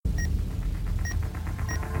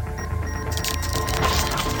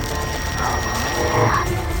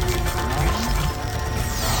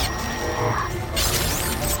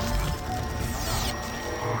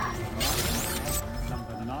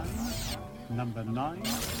Number 9.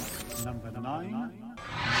 Number 9.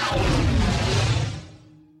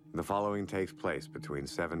 The following takes place between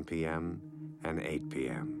 7 p.m. and 8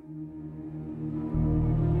 p.m.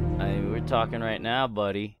 We're talking right now,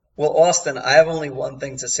 buddy. Well, Austin, I have only one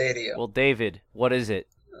thing to say to you. Well, David, what is it?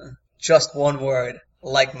 Just one word,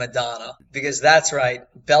 like Madonna. Because that's right,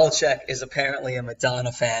 Belichick is apparently a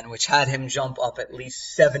Madonna fan, which had him jump up at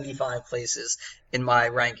least 75 places in my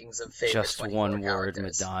rankings of favorite Just 24 one word,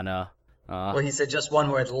 characters. Madonna. Well, he said just one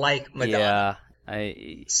word, like Madonna.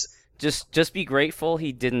 Yeah, just be grateful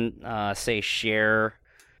he didn't say Cher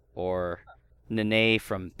or Nene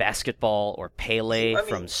from basketball or Pele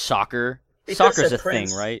from soccer. Soccer's a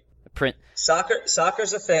Prince. thing, right?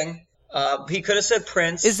 Soccer's a thing. He could have said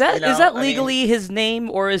Prince. Is that legally his name,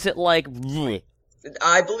 or is it like?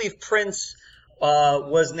 I believe Prince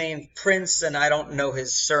was named Prince, and I don't know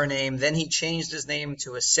his surname. Then he changed his name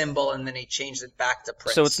to a symbol, and then he changed it back to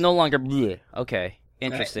Prince. So it's no longer okay.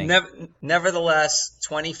 Interesting. Right. Nevertheless,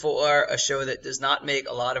 24, a show that does not make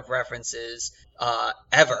a lot of references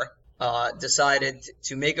ever, decided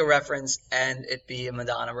to make a reference and it be a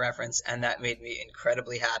Madonna reference, and that made me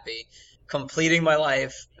incredibly happy. Completing my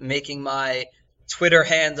life, making my Twitter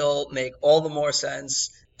handle make all the more sense,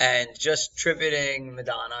 and just tributing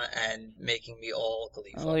Madonna and making me all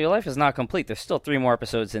gleeful. Well, your life is not complete. There's still 3 more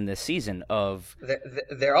episodes in this season of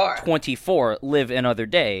there are 24 Live Another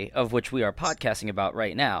Day, of which we are podcasting about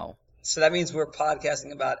right now. So that means we're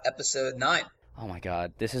podcasting about episode 9. Oh my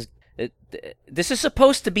God, this is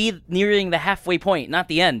supposed to be nearing the halfway point, not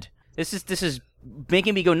the end. This is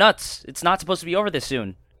making me go nuts. It's not supposed to be over this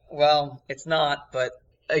soon. Well, it's not, but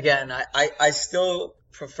again, I still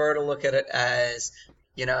prefer to look at it as,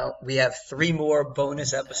 you know, we have 3 more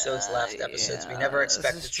bonus episodes left, episodes we never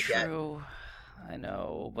expected to get. True. I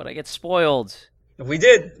know, but I get spoiled. We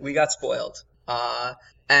did. We got spoiled.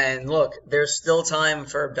 And look, there's still time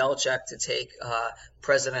for Belichick to take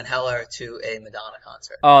President Heller to a Madonna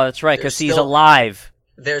concert. Oh, that's right, because he's alive.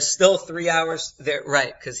 There's still 3 hours there,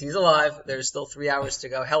 right? Because he's alive. There's still 3 hours to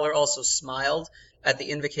go. Heller also smiled at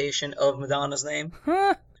the invocation of Madonna's name.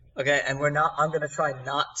 Huh. Okay, and I'm going to try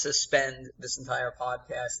not to spend this entire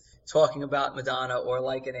podcast talking about Madonna or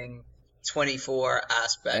likening 24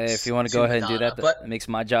 aspects. If you want to go ahead and do that, but it makes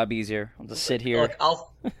my job easier. I'll just sit here. Look,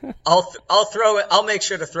 I'll throw it. I'll make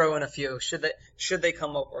sure to throw in a few should they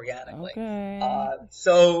come up organically. Okay.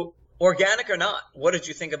 So organic or not, what did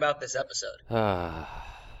you think about this episode? All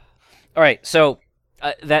right, so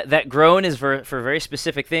that groan is for very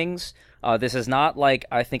specific things. This is not like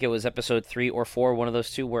I think it was episode 3 or 4, one of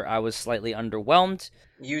those two, where I was slightly underwhelmed.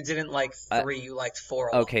 You didn't like 3, you liked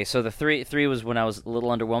 4. Okay, so the 3 was when I was a little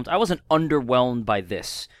underwhelmed. I wasn't underwhelmed by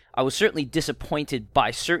this. I was certainly disappointed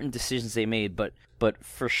by certain decisions they made, but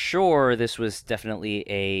for sure this was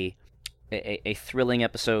definitely a thrilling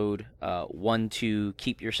episode, one to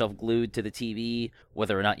keep yourself glued to the TV,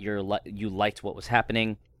 whether or not you liked what was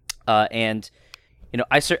happening, and. You know,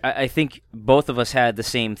 I think both of us had the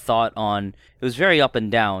same thought on. It was very up and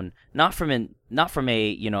down, not from a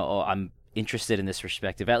you know, oh, I'm interested in this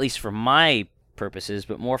perspective, at least for my purposes,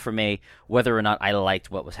 but more from a whether or not I liked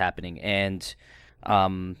what was happening. And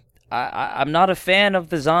I'm not a fan of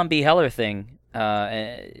the zombie Heller thing.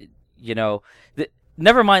 You know,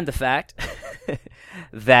 never mind the fact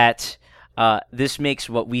that this makes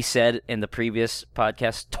what we said in the previous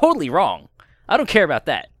podcast totally wrong. I don't care about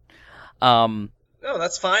that. No,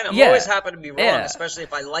 that's fine. I'm always happy to be wrong, especially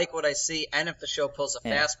if I like what I see and if the show pulls a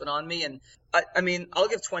fast one on me. And I mean, I'll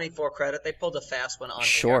give 24 credit. They pulled a fast one on me.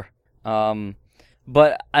 Sure.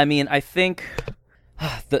 But I mean, I think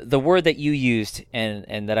the word that you used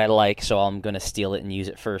and that I like, so I'm going to steal it and use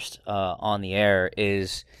it first on the air,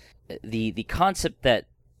 is the concept that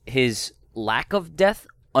his lack of death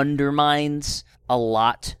undermines a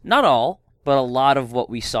lot, not all, but a lot of what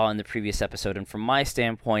we saw in the previous episode. And from my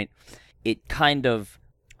standpoint, it kind of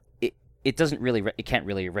it doesn't really it can't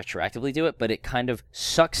really retroactively do it, but it kind of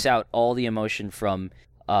sucks out all the emotion from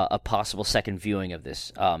a possible second viewing of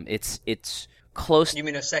this. It's close. You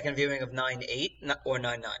mean a second viewing of 9/8 or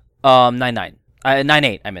 9/9? 9/9.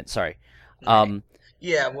 9/8. I meant, sorry.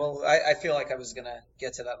 Yeah, well, I feel like I was gonna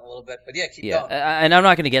get to that in a little bit, but yeah, keep going. And I'm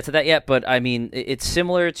not gonna get to that yet, but I mean, it's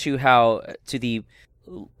similar to the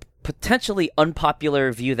potentially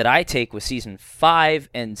unpopular view that I take with season 5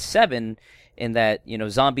 and 7, in that, you know,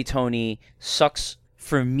 Zombie Tony sucked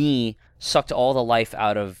all the life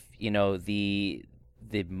out of, you know, the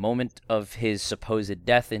moment of his supposed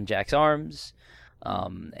death in Jack's arms,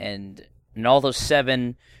 and all those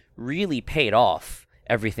 7 really paid off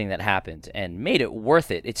everything that happened and made it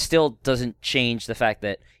worth it. It still doesn't change the fact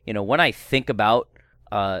that, you know, when I think about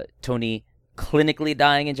Tony clinically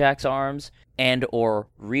dying in Jack's arms and or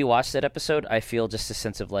rewatch that episode, I feel just a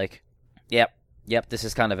sense of like, yep, this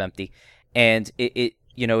is kind of empty. And it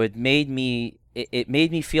made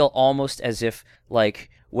me feel almost as if like,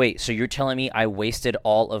 wait, so you're telling me I wasted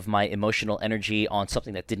all of my emotional energy on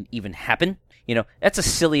something that didn't even happen? That's the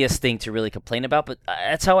silliest thing to really complain about, but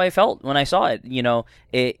that's how I felt when I saw it.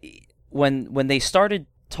 When they started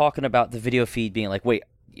talking about the video feed being like, wait,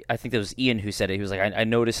 I think it was Ian who said it. He was like, I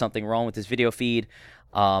noticed something wrong with this video feed,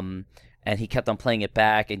 and he kept on playing it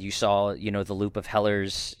back, and you saw, the loop of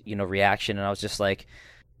Heller's, reaction, and I was just like,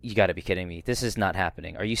 you got to be kidding me. This is not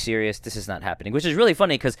happening. Are you serious? This is not happening. Which is really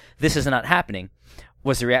funny because this is not happening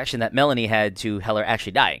was the reaction that Melanie had to Heller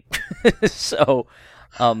actually dying. So,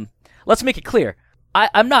 let's make it clear.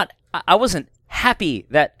 I wasn't happy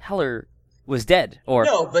that Heller was dead.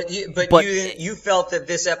 No, but you felt that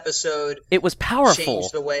this episode it was powerful.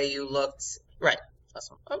 Changed the way you looked. Right.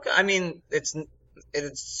 Okay. I mean, it's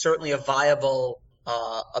certainly a viable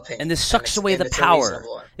opinion. And this sucks away the power.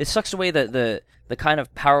 It sucks away the kind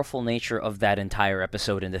of powerful nature of that entire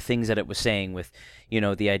episode and the things that it was saying with,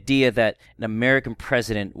 the idea that an American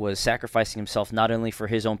president was sacrificing himself not only for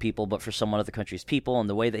his own people but for some other country's people, and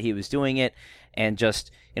the way that he was doing it, and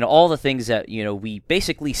just, all the things that, we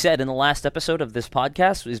basically said in the last episode of this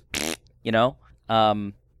podcast was,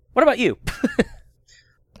 what about you?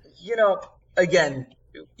 Again,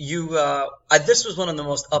 this was one of the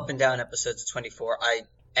most up and down episodes of 24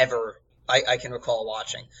 I can recall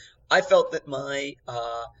watching. I felt that my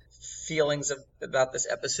feelings about this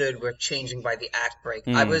episode were changing by the act break.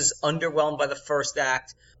 I was underwhelmed by the first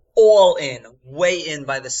act, way in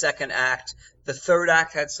by the second act. The third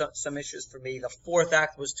act had some issues for me. The fourth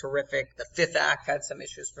act was terrific. The fifth act had some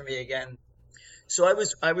issues for me again. So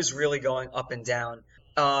I was really going up and down.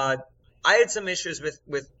 I had some issues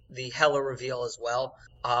with the Heller reveal as well.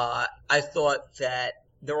 I thought that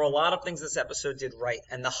there were a lot of things this episode did right,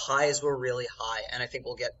 and the highs were really high, and I think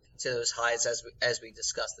we'll get to those highs as we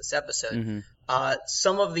discuss this episode. Mm-hmm.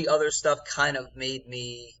 Some of the other stuff kind of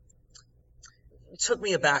took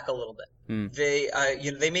me aback a little bit.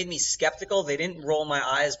 They made me skeptical. They didn't roll my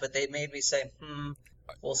eyes, but they made me say,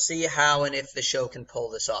 we'll see how and if the show can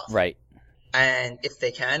pull this off. Right. And if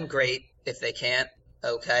they can, great. If they can't,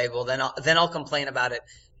 okay, well then I'll complain about it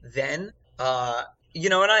then. And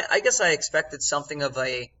I guess I expected something of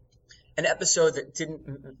an episode that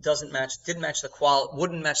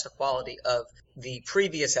wouldn't match the quality of the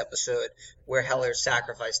previous episode where Heller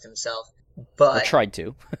sacrificed himself, but or tried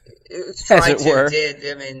to, as it were.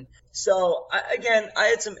 So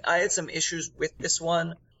I had some issues with this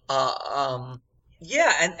one. And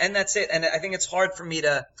that's it. And I think it's hard for me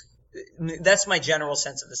to. That's my general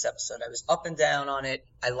sense of this episode. I was up and down on it.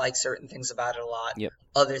 I like certain things about it a lot. Yep.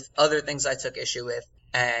 Other things I took issue with,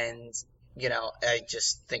 and I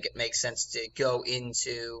just think it makes sense to go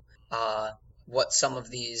into what some of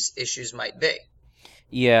these issues might be.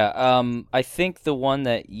 Yeah. I think the one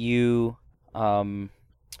that you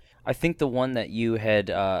had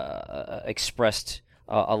expressed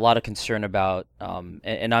a lot of concern about,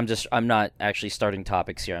 and I'm not actually starting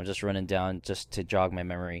topics here. I'm just running down just to jog my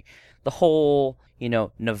memory. The whole,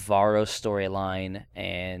 Navarro storyline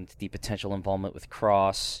and the potential involvement with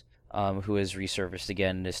Cross, who has resurfaced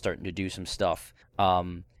again and is starting to do some stuff.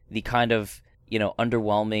 The kind of,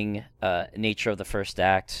 underwhelming nature of the first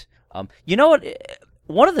act. You know what?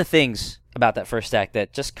 One of the things about that first act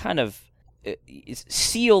that just kind of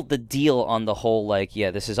sealed the deal on the whole, like, yeah,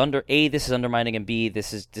 this is undermining, and B,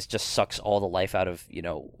 this just sucks all the life out of,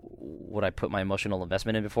 what I put my emotional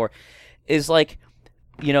investment in before, is like,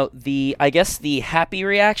 the happy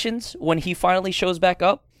reactions when he finally shows back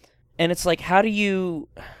up. And it's like, how do you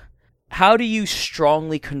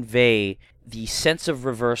strongly convey the sense of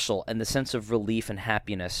reversal and the sense of relief and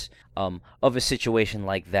happiness of a situation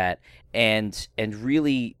like that, and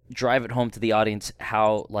really drive it home to the audience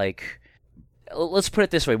how, like, let's put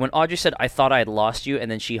it this way. When Audrey said, I thought I had lost you, and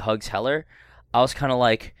then she hugs Heller, I was kind of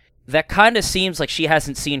like, that kind of seems like she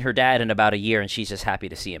hasn't seen her dad in about a year, and she's just happy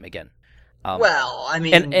to see him again. Well, I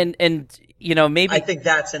mean... And maybe... I think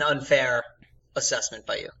that's an unfair assessment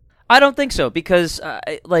by you. I don't think so, because,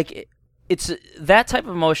 it's that type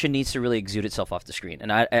of emotion needs to really exude itself off the screen,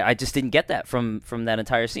 and I just didn't get that from that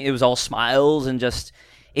entire scene. It was all smiles, and just...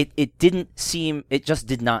 It just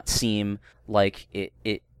did not seem like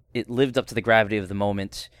it lived up to the gravity of the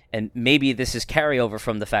moment, and maybe this is carryover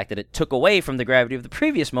from the fact that it took away from the gravity of the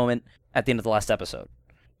previous moment at the end of the last episode.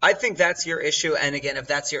 I think that's your issue, and again, if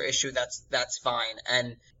that's your issue, that's fine.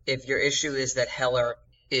 And if your issue is that Heller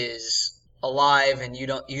is alive and you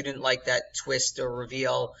didn't like that twist or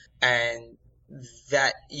reveal, and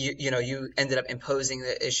that you ended up imposing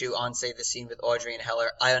the issue on, say, the scene with Audrey and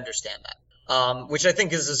Heller. I understand that, which I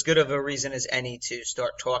think is as good of a reason as any to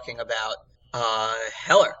start talking about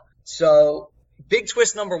Heller. So, big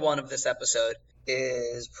twist number one of this episode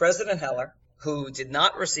is President Heller, who did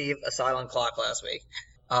not receive a silent clock last week.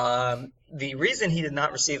 The reason he did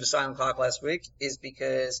not receive a silent clock last week is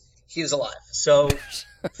because he was alive. So,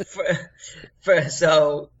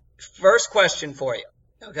 so first question for you,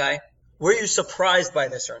 okay? Were you surprised by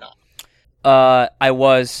this or not? I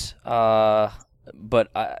was, but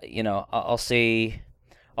I'll say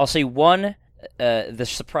one. The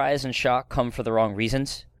surprise and shock come for the wrong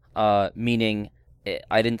reasons. Meaning,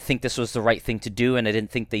 I didn't think this was the right thing to do, and I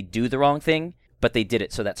didn't think they'd do the wrong thing, but they did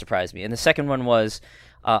it, so that surprised me. And the second one was,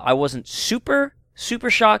 I wasn't super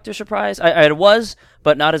shocked or surprised. I was,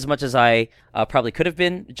 but not as much as I probably could have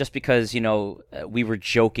been, just because, we were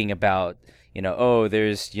joking about,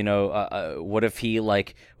 there's, what if he,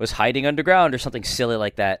 was hiding underground or something silly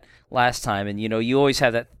like that last time, and, you always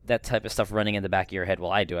have that type of stuff running in the back of your head.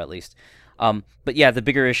 Well, I do, at least. But yeah, the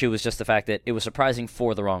bigger issue was just the fact that it was surprising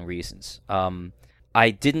for the wrong reasons.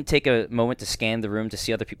 I didn't take a moment to scan the room to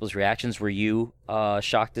see other people's reactions. Were you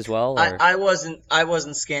shocked as well? Or? I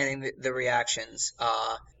wasn't scanning the reactions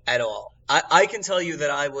at all. I can tell you that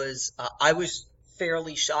I was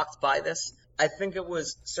fairly shocked by this. I think it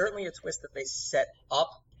was certainly a twist that they set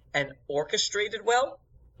up and orchestrated well.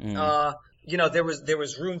 There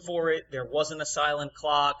was room for it. There wasn't a silent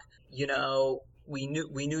clock. We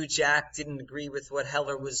knew Jack didn't agree with what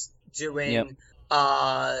Heller was doing. Yep.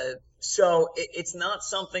 So it's not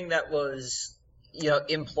something that was,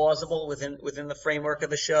 implausible within the framework of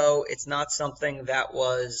the show. It's not something that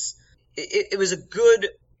was. It was a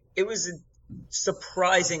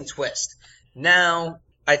surprising twist. Now,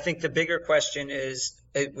 I think the bigger question is,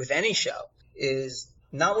 with any show, is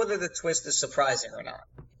not whether the twist is surprising or not.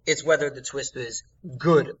 It's whether the twist is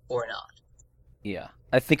good or not. Yeah,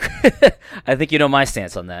 I think you know my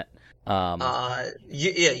stance on that.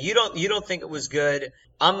 You don't think it was good.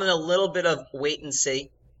 I'm in a little bit of wait and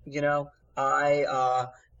see. I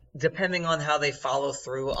depending on how they follow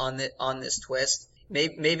through on this twist,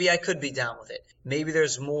 maybe I could be down with it. Maybe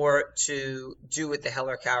there's more to do with the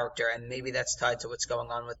Heller character, and maybe that's tied to what's going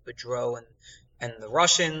on with Boudreaux and the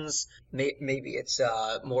Russians. Maybe it's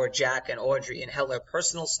more Jack and Audrey and Heller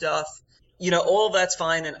personal stuff. All that's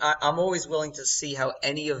fine, and I'm always willing to see how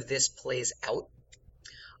any of this plays out.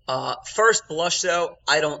 First blush, though,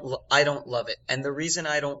 I don't love it, and the reason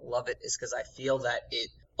I don't love it is because I feel that it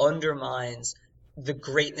undermines the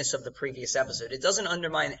greatness of the previous episode. It doesn't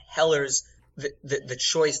undermine Heller's the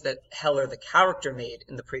choice that Heller, the character, made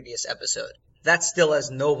in the previous episode. That's still as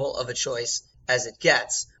noble of a choice as it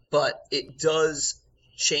gets, but it does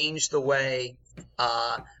change the way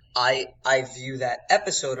I view that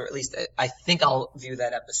episode, or at least I think I'll view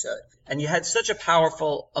that episode. And you had such a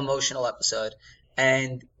powerful, emotional episode,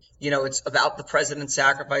 and it's about the president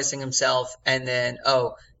sacrificing himself, and then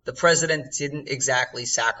the president didn't exactly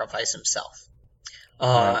sacrifice himself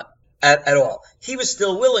at all. He was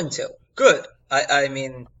still willing to. Good. I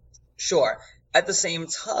mean, sure. At the same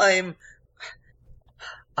time,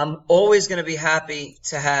 I'm always going to be happy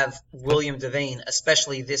to have William Devane,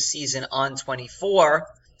 especially this season on 24.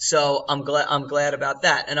 So I'm glad about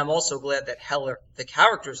that, and I'm also glad that Heller, the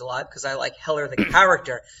character, is alive, because I like Heller, the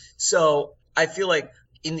character. So I feel like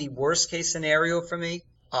in the worst case scenario for me,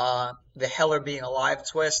 the Heller being alive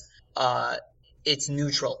twist, it's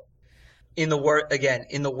neutral. In the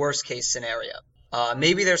worst case scenario,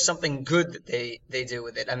 maybe there's something good that they do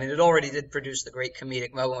with it. I mean, it already did produce the great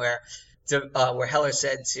comedic moment where Heller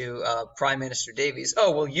said to Prime Minister Davies,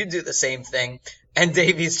 "Oh, well, you do the same thing," and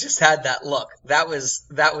Davies just had that look. That was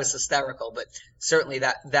hysterical, but certainly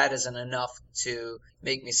that isn't enough to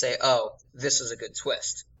make me say, "Oh, this is a good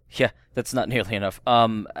twist." Yeah, that's not nearly enough.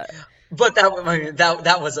 But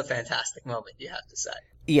that was a fantastic moment, you have to say.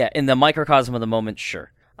 Yeah, in the microcosm of the moment,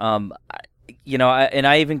 sure. I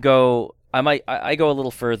go a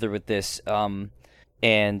little further with this,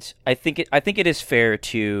 and I think it is fair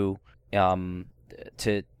to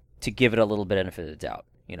give it a little bit of benefit of the doubt.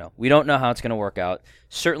 We don't know how it's going to work out.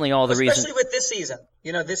 Certainly, all the reasons, especially with this season.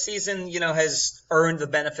 This season, has earned the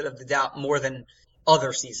benefit of the doubt more than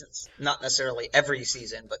other seasons. Not necessarily every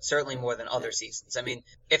season, but certainly more than other seasons. I mean,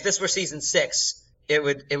 if this were season 6, it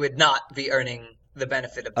would not be earning the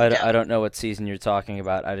benefit of the doubt. I don't know what season you're talking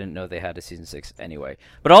about. I didn't know they had a season 6 anyway.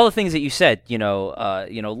 But all the things that you said,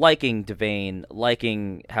 liking Devane,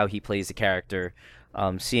 liking how he plays the character,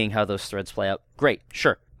 seeing how those threads play out, great,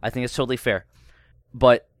 sure. I think it's totally fair.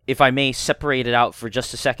 But if I may separate it out for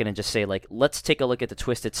just a second and just say, let's take a look at the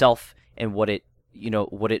twist itself and what it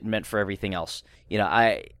what it meant for everything else.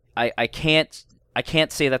 I can't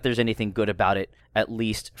say that there's anything good about it, at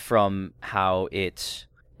least from how it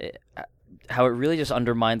really just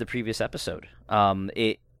undermined the previous episode.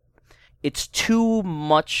 It's too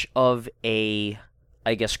much of a,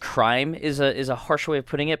 I guess, crime is a harsh way of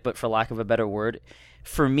putting it, but for lack of a better word,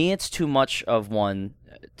 for me it's too much of one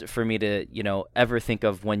for me to ever think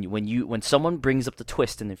of when someone brings up the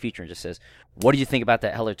twist in the future and just says, what do you think about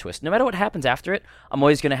that Heller twist? No matter what happens after it, I'm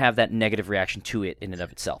always going to have that negative reaction to it in and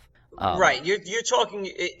of itself. Right. You're talking.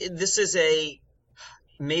 This is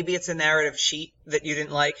maybe it's a narrative cheat that you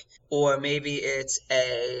didn't like, or maybe it's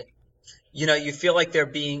you feel like they're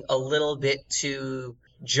being a little bit too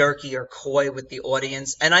jerky or coy with the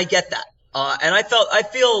audience, and I get that. And I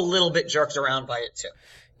feel a little bit jerked around by it too.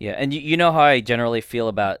 Yeah, and you know how I generally feel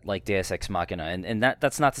about like Deus Ex Machina, and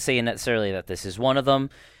that's not to say necessarily that this is one of them,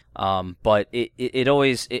 but it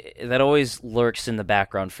always lurks in the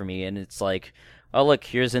background for me, and it's like, oh look,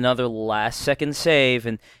 here's another last second save,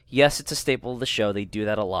 and yes, it's a staple of the show. They do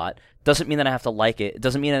that a lot. Doesn't mean that I have to like it. It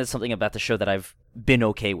doesn't mean that it's something about the show that I've been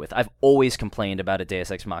okay with. I've always complained about a Deus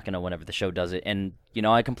Ex Machina whenever the show does it, and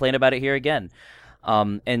I complain about it here again.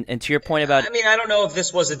 And to your point about, I mean, I don't know if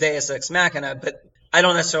this was a Deus Ex Machina, but I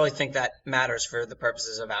don't necessarily think that matters for the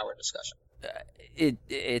purposes of our discussion.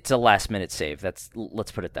 It's a last minute save.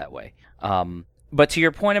 Let's put it that way. But to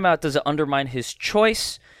your point about, does it undermine his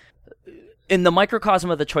choice? In the microcosm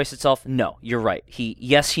of the choice itself, no, you're right.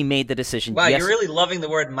 He made the decision. Wow, yes. You're really loving the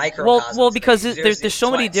word microcosm. Well, because there's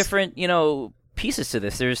so many different, pieces to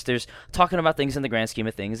this. There's talking about things in the grand scheme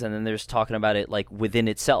of things, and then there's talking about it like within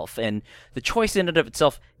itself. And the choice in and of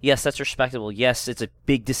itself, yes, that's respectable. Yes, it's a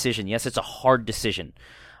big decision. Yes, it's a hard decision.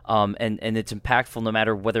 And it's impactful no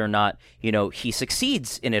matter whether or not, he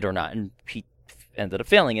succeeds in it or not. And he ended up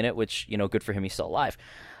failing in it, which, good for him, he's still alive.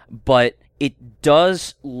 But it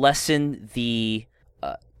does lessen the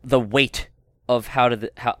weight of how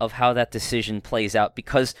that decision plays out,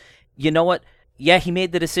 because you know what? Yeah, he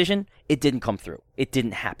made the decision. It didn't come through. It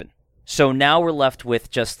didn't happen. So now we're left with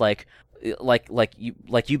just like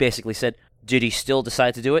you basically said. Did he still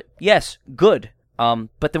decide to do it? Yes, good.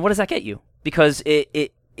 But then what does that get you? Because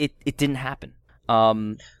it didn't happen.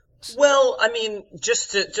 Well, I mean,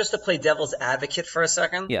 just to play devil's advocate for a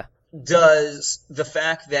second. Yeah. Does the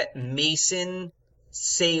fact that Mason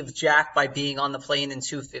saved Jack by being on the plane in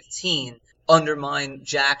 2:15 undermine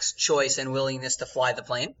Jack's choice and willingness to fly the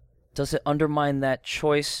plane? Does it undermine that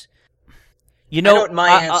choice? I know what my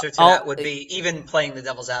answer to that would be, even playing the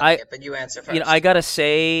devil's advocate, but you answer first. I gotta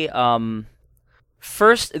say,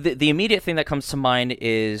 first, the immediate thing that comes to mind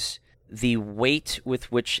is the weight with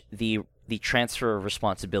which the transfer of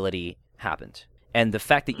responsibility happened, and the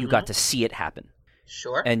fact that you got to see it happen.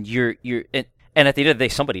 Sure. And and at the end of the day,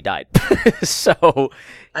 somebody died. So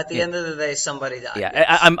at the end of the day, somebody died. Yeah,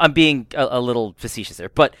 yes. I'm being a little facetious there,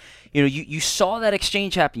 but you saw that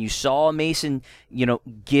exchange happen. You saw Mason,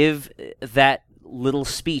 give that little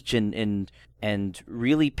speech and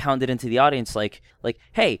really pound it into the audience, like,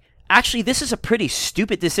 hey, actually, this is a pretty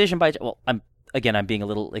stupid decision by. Well, I'm being a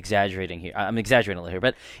little exaggerating here. I'm exaggerating a little here,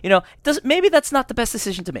 but maybe that's not the best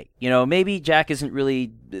decision to make. Maybe Jack isn't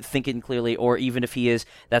really thinking clearly, or even if he is,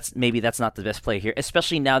 that's not the best play here.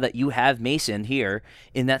 Especially now that you have Mason here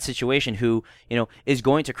in that situation, who is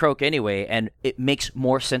going to croak anyway, and it makes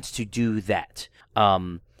more sense to do that.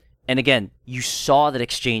 And again, you saw that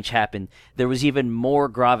exchange happen. There was even more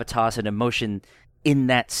gravitas and emotion in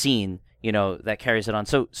that scene. That carries it on.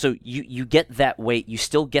 So you get that weight, you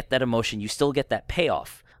still get that emotion, you still get that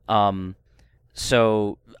payoff.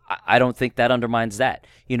 So I don't think that undermines that.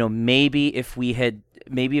 Maybe if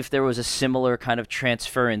there was a similar kind of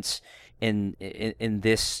transference in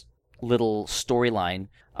this little storyline,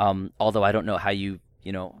 although I don't know how you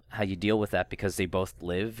deal with that, because they both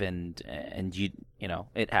live and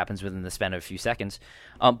it happens within the span of a few seconds.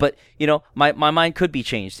 But my mind could be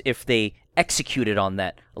changed if they executed on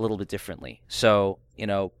that a little bit differently. So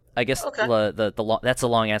I guess okay. That's a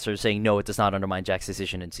long answer to saying no, it does not undermine Jack's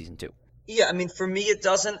decision in season 2. Yeah, I mean, for me it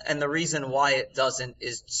doesn't, and the reason why it doesn't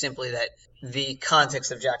is simply that the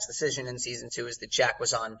context of Jack's decision in season 2 is that Jack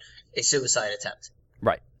was on a suicide attempt.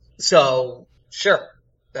 Right. So sure.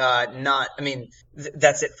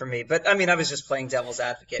 That's it for me. But I mean, I was just playing devil's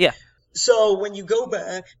advocate. Yeah. So when you go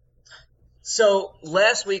back,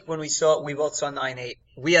 last week when we both saw 9/8,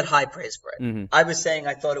 we had high praise for it. Mm-hmm. I was saying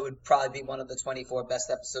I thought it would probably be one of the 24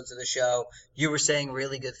 best episodes of the show. You were saying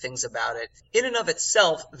really good things about it. In and of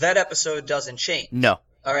itself, that episode doesn't change. No.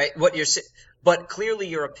 All right. But clearly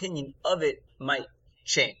your opinion of it might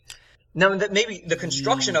change. Now that maybe the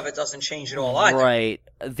construction of it doesn't change at all either. Right.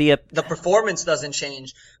 The performance doesn't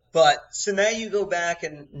change. But so now you go back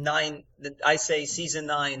and I say season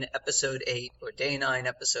 9, episode 8, or day 9,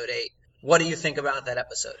 episode 8. What do you think about that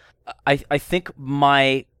episode? I think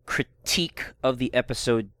my critique of the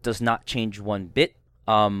episode does not change one bit.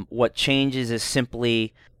 What changes is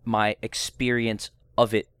simply my experience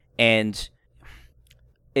of it, and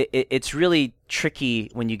it's really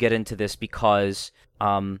tricky when you get into this because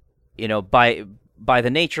by the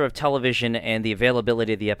nature of television and the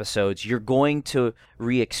availability of the episodes, you're going to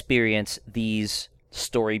re-experience these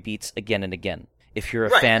story beats again and again if you're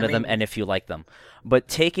a fan of them and if you like them. But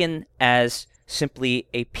taken as simply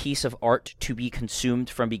a piece of art to be consumed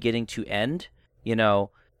from beginning to end,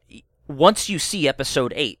 once you see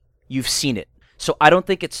episode 8, you've seen it. So I don't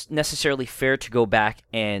think it's necessarily fair to go back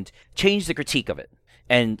and change the critique of it.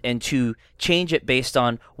 And to change it based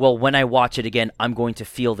on, well, when I watch it again, I'm going to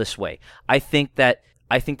feel this way. I think that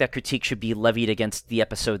critique should be levied against the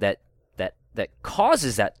episode that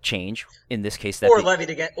causes that change. In this case, levied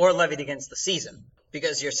against the season,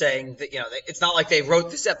 because you're saying that it's not like they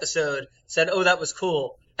wrote this episode, said, "Oh, that was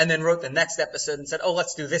cool," and then wrote the next episode and said, "Oh,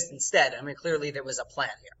 let's do this instead." I mean, clearly there was a plan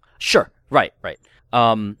here. Sure, right.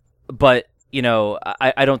 But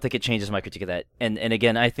I don't think it changes my critique of that. And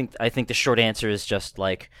again, I think the short answer is just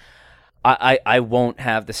like I won't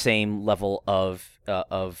have the same level of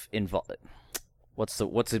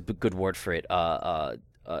what's a good word for it?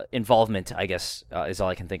 Involvement, I guess, is all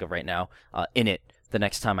I can think of right now. In it, the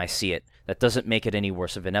next time I see it, that doesn't make it any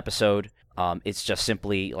worse of an episode. It's just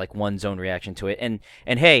simply like one's own reaction to it. And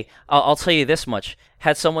hey, I'll tell you this much: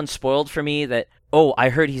 had someone spoiled for me that, oh, I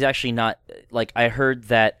heard he's actually not, like, I heard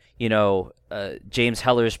that James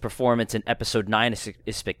Heller's performance in episode 9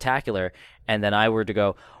 is spectacular, and then I were to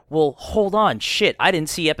go, well, hold on, shit, I didn't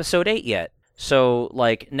see episode 8 yet. So,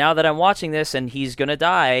 like, now that I'm watching this and he's gonna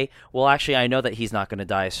die, well, actually, I know that he's not gonna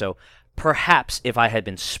die, so perhaps if I had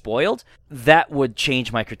been spoiled, that would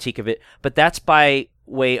change my critique of it, but that's by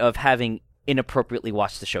way of having inappropriately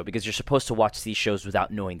watched the show, because you're supposed to watch these shows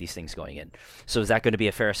without knowing these things going in. So is that going to be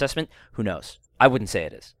a fair assessment? Who knows? I wouldn't say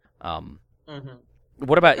it is.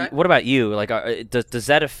 What about you? Like, does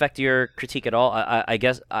that affect your critique at all? I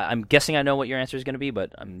guess I'm guessing I know what your answer is going to be,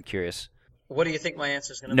 but I'm curious. What do you think my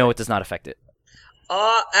answer is going to be? No, it does not affect it.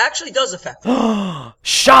 Actually does affect it.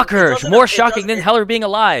 Shocker! More shocking than Heller being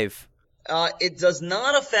alive. It does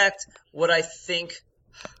not affect what I think.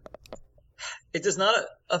 It does not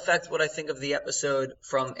affect what I think of the episode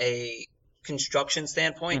from a construction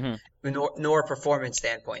standpoint, nor a performance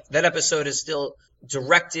standpoint. That episode is still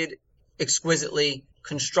directed exquisitely,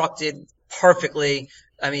 constructed perfectly.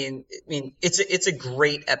 I mean, it's a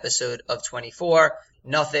great episode of 24.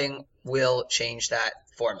 Nothing will change that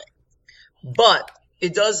for me. But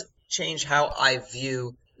it does change how I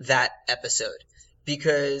view that episode,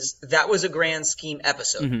 because that was a grand scheme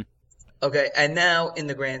episode. Okay, and now in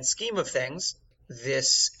the grand scheme of things,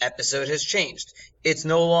 this episode has changed. It's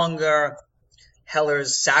no longer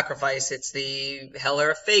Heller's sacrifice, it's the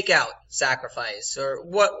Heller fake-out sacrifice, or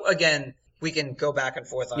what, again, we can go back and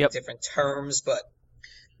forth on different terms, but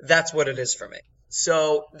that's what it is for me.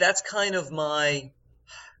 So that's kind of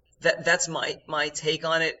that's my take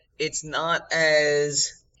on it. It's not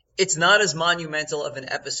as monumental of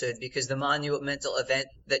an episode, because the monumental event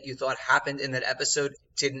that you thought happened in that episode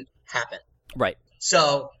didn't happen. Right.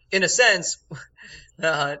 So, in a sense,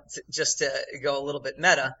 just to go a little bit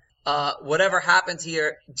meta, whatever happened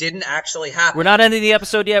here didn't actually happen. We're not ending the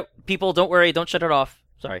episode yet. People, don't worry. Don't shut it off.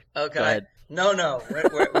 Sorry. Okay. Go ahead. No,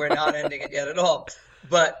 we're not ending it yet at all.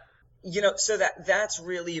 But, so that's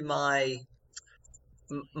really my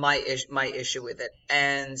issue with it.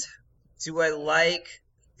 And do I like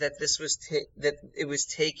that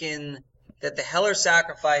that the Heller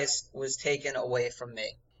sacrifice was taken away from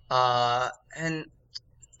me? And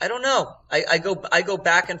I don't know. I go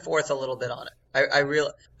back and forth a little bit on it. I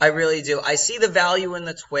really do. I see the value in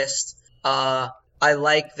the twist. I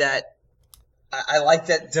like that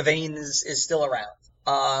Devane is still around.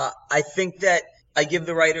 I think that I give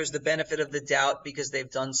the writers the benefit of the doubt because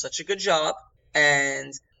they've done such a good job,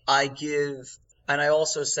 and I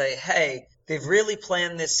also say, hey, they've really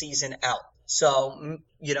planned this season out. So,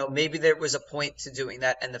 maybe there was a point to doing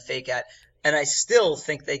that and the fake out. And I still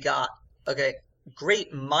think they got,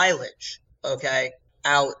 great mileage,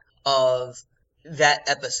 out of that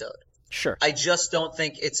episode. Sure. I just don't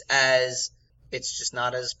think it's just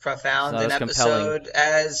not as profound an episode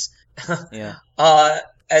yeah.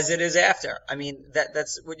 As it is after. I mean,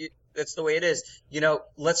 that's the way it is.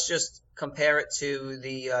 Let's just compare it to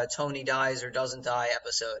the Tony dies or doesn't die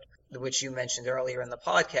episode. which you mentioned earlier in the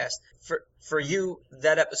podcast, for you,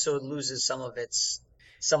 that episode loses some of its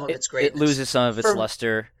greatness. It loses some of its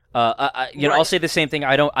luster. I'll Right. say the same thing.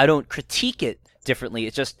 I don't critique it differently.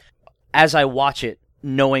 It's just as I watch it,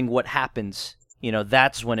 knowing what happens,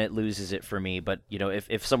 that's when it loses it for me. But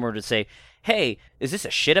if someone were to say, "Hey, is this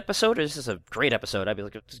a shit episode or is this a great episode?" I'd be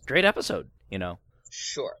like, "It's a great episode."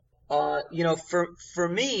 Sure. For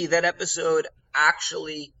me, that episode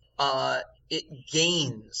actually it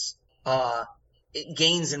gains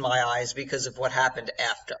in my eyes because of what happened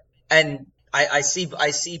after, and I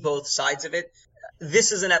see both sides of it.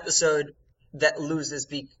 This is an episode that loses,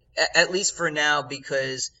 at least for now,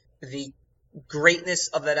 because the greatness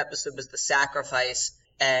of that episode was the sacrifice,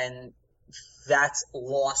 and that's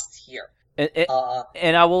lost here.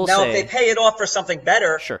 And I will Now, say, if they pay it off for something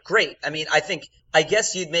better, Sure. great. I mean, I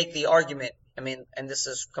guess you'd make the argument. I mean, and this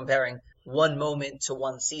is comparing one moment to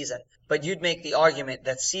one season, but you'd make the argument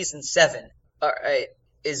that season 7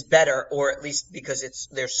 is better, or at least because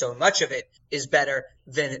there's so much of it, is better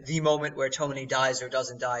than the moment where Tony dies or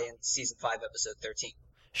doesn't die in season 5, episode 13.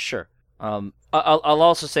 Sure. I'll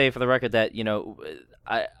also say for the record that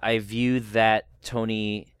I view that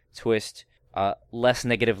Tony twist less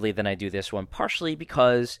negatively than I do this one, partially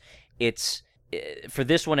because for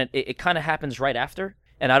this one it kind of happens right after,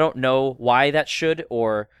 and I don't know why that should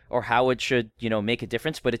or how it should make a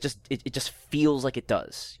difference, but it just feels like it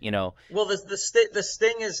does. Well, the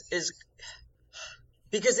sting is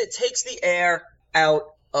because it takes the air out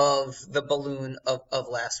of the balloon of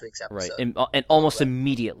last week's episode. Right, and almost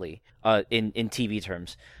immediately in TV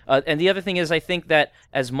terms. And the other thing is, I think that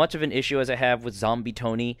as much of an issue as I have with Zombie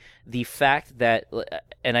Tony, the fact that,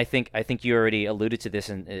 and I think you already alluded to this,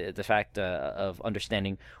 in the fact of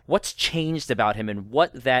understanding what's changed about him and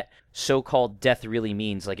what that so-called death really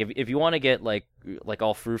means. Like, if you want to get like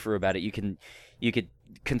all frou-frou about it, you could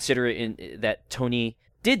consider it in that Tony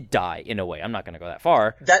did die in a way. I'm not going to go that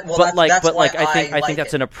far. That's why I think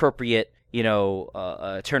that's it. an appropriate,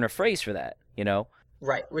 turn of phrase for that,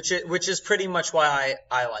 Right, which is pretty much why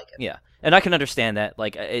I like it. Yeah, and I can understand that.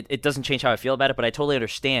 Like, it doesn't change how I feel about it, but I totally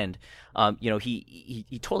understand.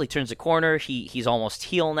 He totally turns the corner. He's almost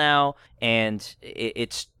heel now, and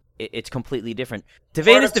it's completely different.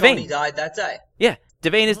 Devane is Tony Devane. died that day. Yeah,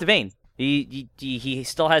 Devane is Devane. He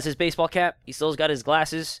still has his baseball cap. He still's got his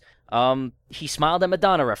glasses. He smiled at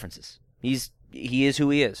Madonna references. He is who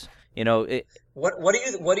he is. What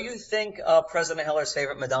do you think President Hiller's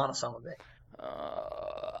favorite Madonna song would be?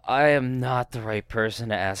 I am not the right person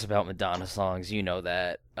to ask about Madonna songs. You know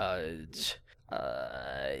that. I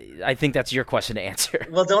think that's your question to answer.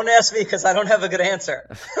 Well, don't ask me because I don't have a good answer.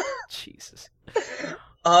 Jesus.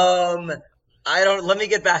 I don't. Let me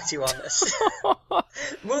get back to you on this.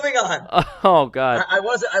 Moving on. Oh God. I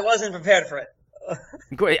wasn't prepared for it.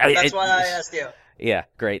 Great. That's why I asked you. Yeah,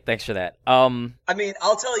 great. Thanks for that. I mean,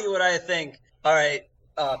 I'll tell you what I think. All right,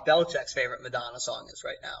 Belichick's favorite Madonna song is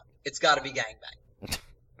right now. It's got to be Gang Bang.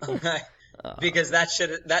 Okay, because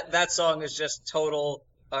that song is just total.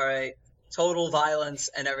 All right, total violence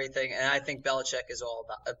and everything, and I think Belichick is all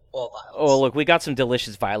violence. Oh, look, we got some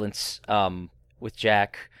delicious violence. With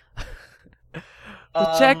Jack.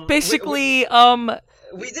 Jack basically.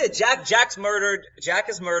 We did. Jack's murdered. Jack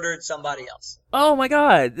has murdered somebody else. Oh my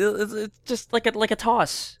God! It's just like a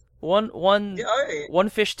toss. One Yeah, all right. one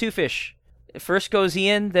fish, two fish. First goes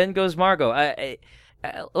Ian, then goes Margot.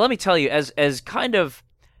 Let me tell you, as kind of,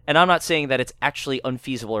 and I'm not saying that it's actually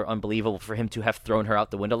unfeasible or unbelievable for him to have thrown her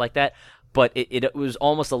out the window like that, but it was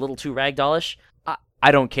almost a little too ragdollish.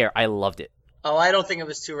 I don't care. I loved it. Oh, I don't think it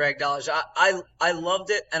was too ragdollish. I loved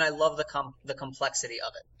it, and I love the complexity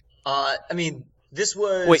of it. I mean, this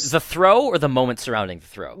was Wait, the throw or the moment surrounding the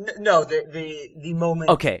throw? No, the moment.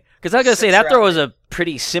 Okay, because I was gonna say that throw was a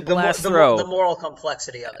pretty simple ass throw. The moral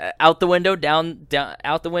complexity of it. Out the window, down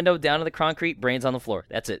out the window, down to the concrete, brains on the floor.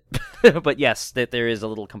 That's it. But yes, that there is a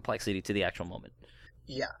little complexity to the actual moment.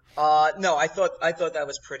 Yeah. No, I thought that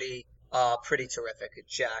was pretty terrific.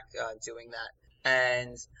 Jack doing that,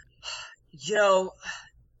 and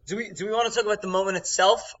do we want to talk about the moment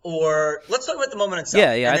itself, or let's talk about the moment itself?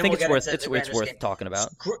 Yeah. I think it's worth talking about.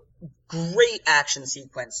 Great action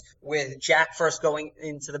sequence with Jack first going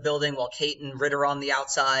into the building while Kate and Ritter are on the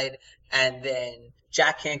outside, and then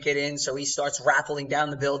Jack can't get in, so he starts rappelling down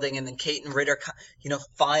the building, and then Kate and Ritter,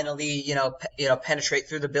 finally, penetrate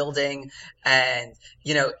through the building, and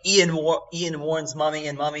Ian warns Mummy,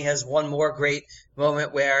 and Mummy has one more great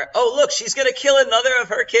moment where, oh look, she's gonna kill another of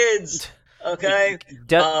her kids. Okay.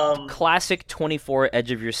 Classic 24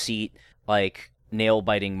 edge of your seat, like nail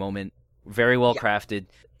biting moment. Very well crafted.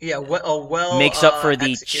 Yeah, well makes up for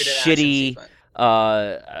the executed shitty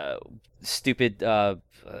stupid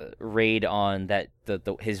raid on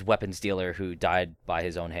his weapons dealer who died by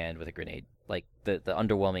his own hand with a grenade. Like the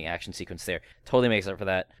underwhelming action sequence there totally makes up for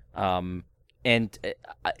that. And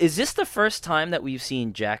is this the first time that we've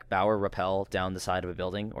seen Jack Bauer rappel down the side of a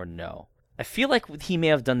building, or no? I feel like he may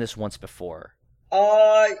have done this once before.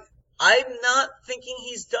 I'm not thinking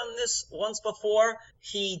he's done this once before.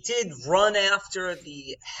 He did run after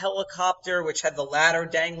the helicopter, which had the ladder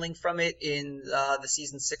dangling from it in the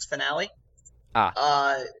season 6 finale.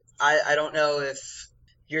 I don't know if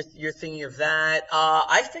you're thinking of that.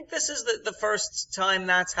 I think this is the first time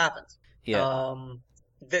that's happened. Yeah.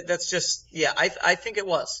 That's just, yeah, I think it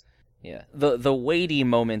was. Yeah. The weighty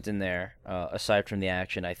moment in there, aside from the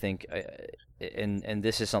action, I think, and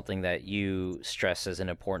this is something that you stress as an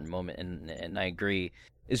important moment, and I agree,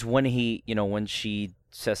 is when when she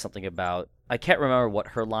says something about, I can't remember what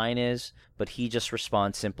her line is, but he just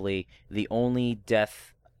responds simply, "The only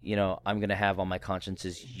death I'm going to have on my conscience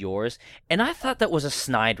is yours." And I thought that was a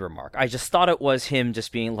snide remark. I just thought it was him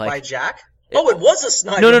just being like... By Jack? Oh, it was a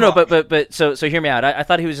snide No, remark. but so hear me out. I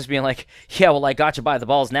thought he was just being like, yeah, well, I got you by the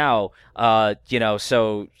balls now,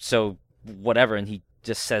 so whatever, and he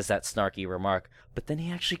just says that snarky remark. But then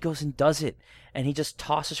he actually goes and does it, and he just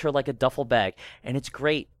tosses her like a duffel bag, and it's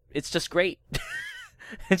great. It's just great.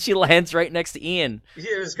 And she lands right next to Ian.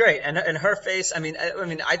 Yeah, it was great, and her face. I mean,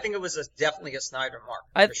 I think it was definitely a snide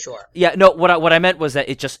remark for sure. Yeah, no. What I meant was that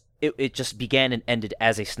it just began and ended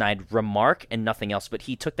as a snide remark and nothing else. But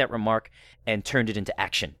he took that remark and turned it into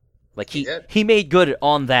action. Like he made good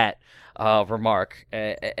on that remark,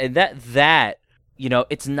 and that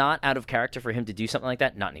it's not out of character for him to do something like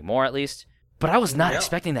that. Not anymore, at least. But I was not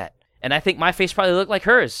expecting that, and I think my face probably looked like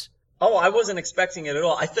hers. Oh, I wasn't expecting it at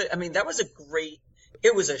all. That was a great.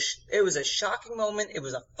 It was a shocking moment. It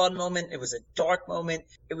was a fun moment. It was a dark moment.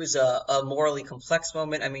 It was a morally complex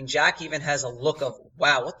moment. I mean, Jack even has a look of,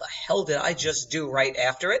 wow, what the hell did I just do right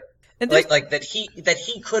after it? And like that he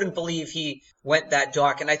couldn't believe he went that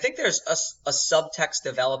dark. And I think there's a subtext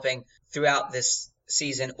developing throughout this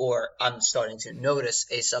season, or I'm starting to notice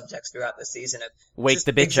a subtext throughout the season of wake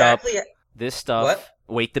the bitch up. This stuff. What?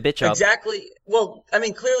 Wake the bitch up. Exactly. Well, I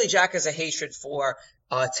mean, clearly Jack has a hatred for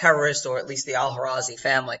terrorists, or at least the Al-Harazi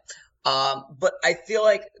family. But I feel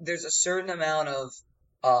like there's a certain amount of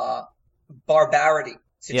barbarity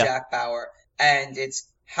to Jack Bauer, and it's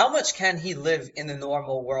how much can he live in the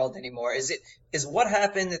normal world anymore? Is what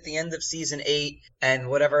happened at the end of season 8 and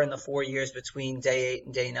whatever in the 4 years between day 8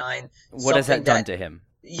 and day 9? What has that done to him?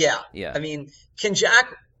 Yeah. I mean, can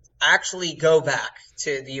Jack actually go back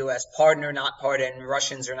to the U.S., pardon or not pardon,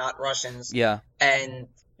 Russians or not Russians? Yeah. And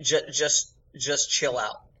just chill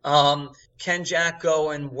out. Can Jack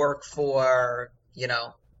go and work for,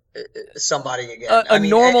 somebody again? A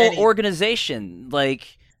normal organization,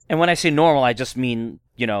 like, and when I say normal, I just mean,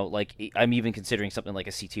 like, I'm even considering something like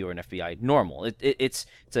a CT or an FBI normal. It's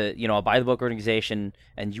a by the book organization,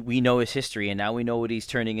 and we know his history, and now we know what he's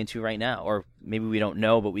turning into right now, or maybe we don't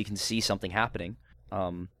know, but we can see something happening.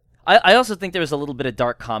 I also think there was a little bit of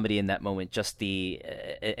dark comedy in that moment, just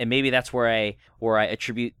and maybe that's where I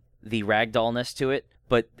attribute the ragdollness to it,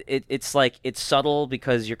 but it's like, it's subtle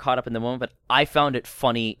because you're caught up in the moment, but I found it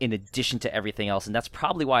funny in addition to everything else, and that's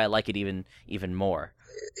probably why I like it even more.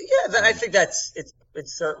 Yeah, I think it's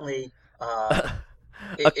certainly the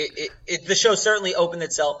show certainly opened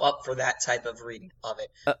itself up for that type of reading of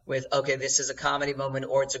it, with, okay, this is a comedy moment,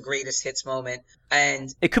 or it's a greatest hits moment,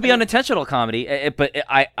 and it could be unintentional comedy, but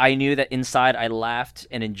I knew that inside I laughed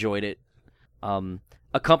and enjoyed it.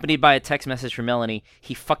 Accompanied by a text message from Melanie,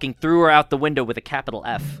 he fucking threw her out the window with a capital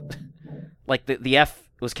F. Like the F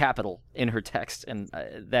was capital in her text, and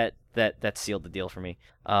that sealed the deal for me.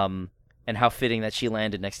 And how fitting that she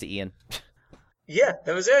landed next to Ian. Yeah,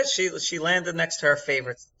 that was it. She landed next to her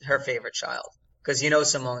favorite child, because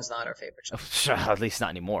Simone's not her favorite child. At least not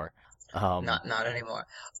anymore. Not anymore.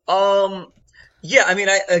 Yeah, I mean,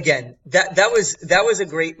 that was a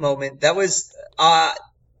great moment. That was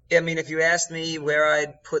I mean, if you asked me where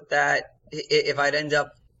I'd put that, if I'd end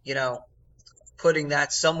up, putting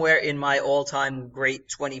that somewhere in my all-time great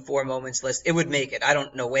 24 moments list, it would make it. I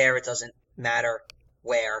don't know where. It doesn't matter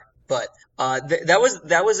where. But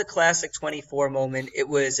that was a classic 24 moment. It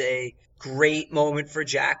was a great moment for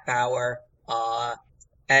Jack Bauer.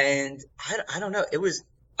 And I don't know.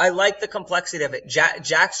 I like the complexity of it.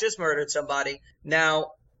 Jack's just murdered somebody.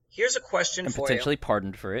 Now, here's a question for you. And potentially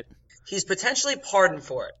pardoned for it. He's potentially pardoned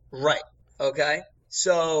for it. Right. Okay.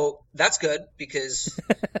 So that's good, because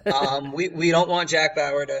we don't want Jack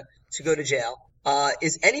Bauer to go to jail.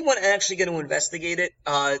 Is anyone actually going to investigate it?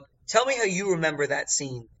 Tell me how you remember that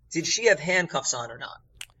scene. did she have handcuffs on or not?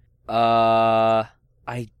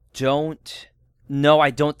 I don't. No, I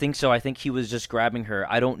don't think so. I think he was just grabbing her.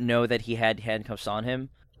 I don't know that he had handcuffs on him.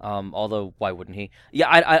 Although why wouldn't he? Yeah,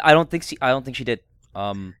 I don't think she did.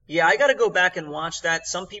 Yeah, I got to go back and watch that.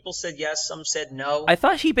 Some people said yes, some said no. I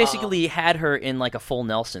thought he basically had her in like a full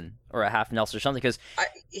Nelson or a half Nelson or something, because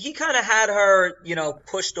he kind of had her,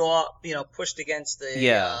 pushed off, pushed against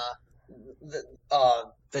the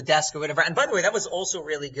desk or whatever. And by the way, that was also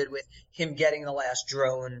really good with him getting the last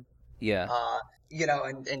drone. Yeah.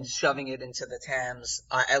 And shoving it into the Thames.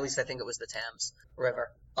 At least I think it was the Thames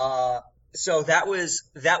River. So that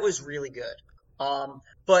was really good.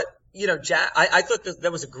 But Jack, I thought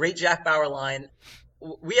that was a great Jack Bauer line.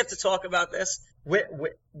 We have to talk about this.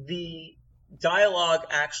 The dialogue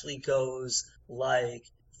actually goes like,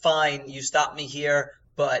 "Fine, you stopped me here,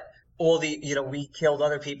 but we killed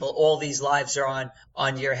other people. All these lives are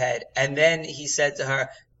on your head." And then he said to her,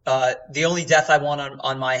 "The only death I want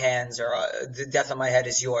on my hands, or the death on my head,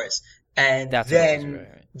 is yours." And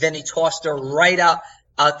then he tossed her right out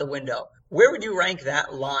the window. Where would you rank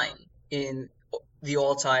that line in the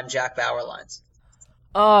all-time Jack Bauer lines?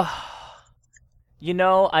 I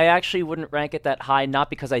actually wouldn't rank it that high, not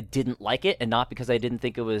because I didn't like it, and not because I didn't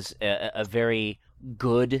think it was a very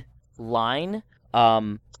good line,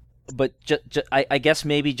 but I guess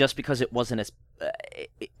maybe just because it wasn't as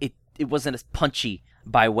it wasn't as punchy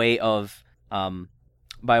by way of the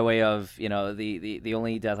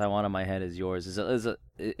only death I want on my head is yours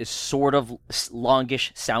is sort of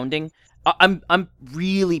longish sounding. I'm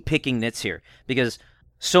really picking nits here because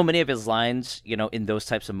so many of his lines, in those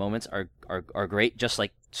types of moments are great, just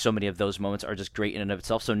like so many of those moments are just great in and of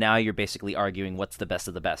itself. So now you're basically arguing what's the best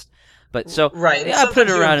of the best. But so right, yeah, I put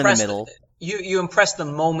it around in the middle. You impress the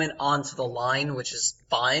moment onto the line, which is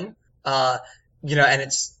fine. And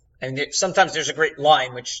sometimes there's a great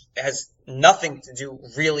line which has nothing to do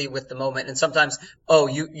really with the moment, and sometimes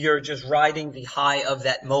you're just riding the high of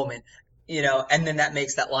that moment. And then that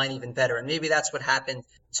makes that line even better. And maybe that's what happened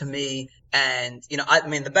to me. And,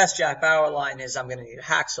 the best Jack Bauer line is, "I'm going to need a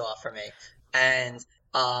hacksaw for me." And,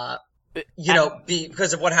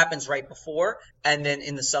 because of what happens right before. And then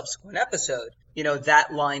in the subsequent episode,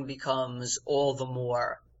 that line becomes all the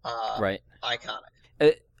more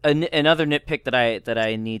iconic. Another nitpick that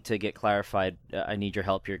I need to get clarified, I need your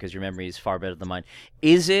help here because your memory is far better than mine.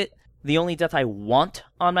 Is it the only death I want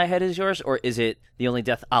on my head is yours, or is it the only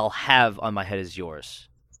death I'll have on my head is yours?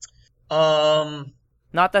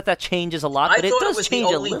 Not that changes a lot, but it does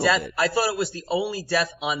change a little bit. I thought it was the only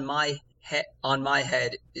death on my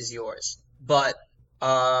head is yours, but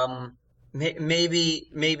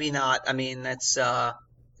maybe not. I mean, that's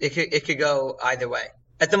it could go either way.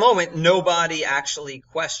 At the moment, nobody actually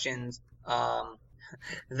questioned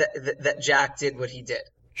that Jack did what he did.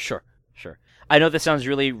 Sure. I know this sounds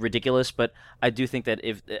really ridiculous, but I do think that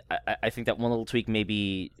I think that one little tweak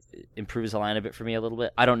maybe improves the line a bit for me a little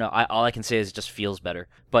bit. I don't know. All I can say is it just feels better.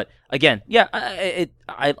 But again, yeah,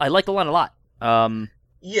 I like the line a lot.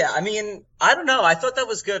 Yeah, I don't know. I thought that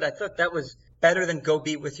was good. I thought that was better than "Go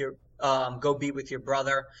be with your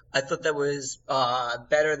brother." I thought that was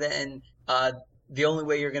better than "The only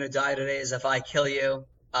way you're gonna die today is if I kill you."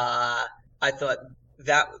 I thought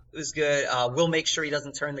that was good. We'll make sure he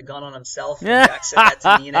doesn't turn the gun on himself. Jack said that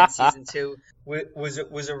to Nina in season 2. Was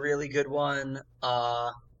a really good one.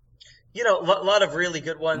 A lot of really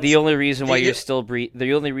good ones. The only reason why you're still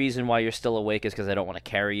awake is because I don't want to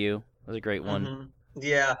carry you. That was a great one. Mm-hmm.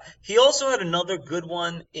 Yeah, he also had another good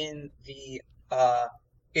one in the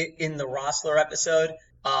Rossler episode.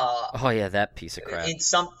 That piece of crap.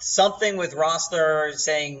 It's something with Rossler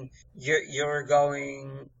saying you're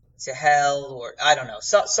going to hell, or I don't know,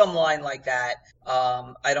 some line like that.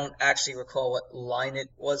 I don't actually recall what line it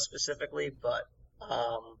was specifically, but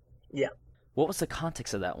yeah. What was the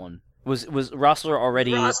context of that one? Was Rossler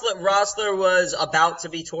already? Rossler was about to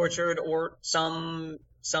be tortured or something.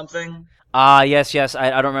 Yes.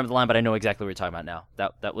 I don't remember the line, but I know exactly what you're talking about now.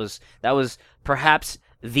 That was perhaps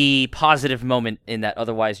the positive moment in that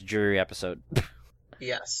otherwise dreary episode.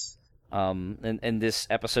 Yes. And this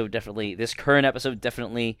current episode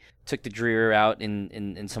definitely took the drear out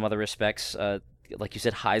in some other respects, like you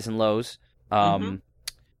said, highs and lows.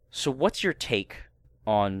 So what's your take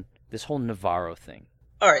on this whole Navarro thing?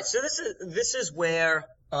 All right, so this is where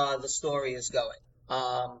the story is going.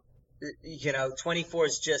 24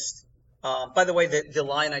 is just. By the way, the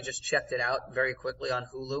line, I just checked it out very quickly on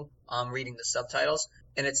Hulu. I'm reading the subtitles,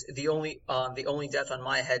 and it's the only death on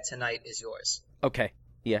my head tonight is yours. Okay.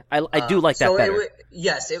 Yeah, I do like that better.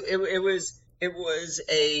 It was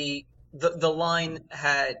the line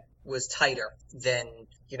had was tighter than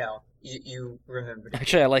you remembered.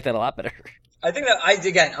 Actually, I like that a lot better. I think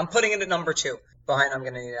that I'm putting it at number 2 behind I'm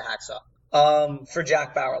Gonna Need a Hacksaw for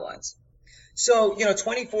Jack Bauer lines. So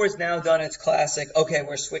 24 is now done its classic. Okay,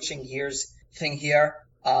 we're switching gears thing here,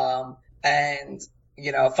 and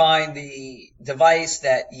find the device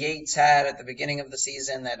that Yates had at the beginning of the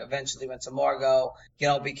season that eventually went to Margot.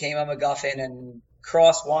 Became a MacGuffin, and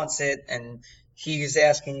Cross wants it, and he's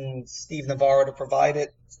asking Steve Navarro to provide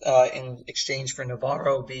it in exchange for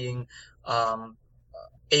Navarro being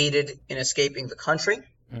aided in escaping the country.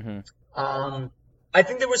 Mm-hmm. I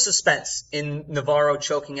think there was suspense in Navarro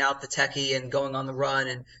choking out the techie and going on the run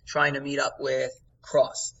and trying to meet up with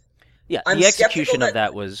Cross. Yeah, the execution of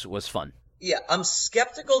that was fun. Yeah, I'm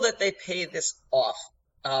skeptical that they pay this off,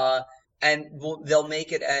 and they'll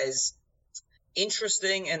make it as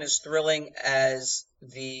interesting and as thrilling as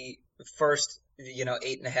the first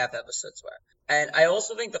 8.5 episodes were. And I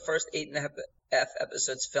also think the first 8.5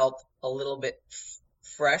 episodes felt a little bit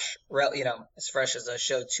fresh, as fresh as a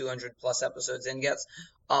show 200 plus episodes in gets.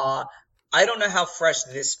 I don't know how fresh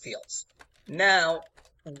this feels now,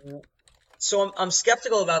 so I'm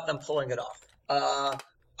skeptical about them pulling it off.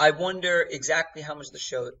 I wonder exactly how much the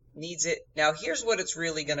show needs it. Now, here's what it's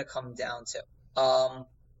really going to come down to,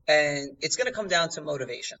 and it's going to come down to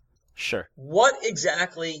motivation. Sure. What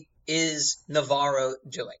exactly is Navarro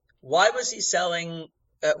doing? Why was he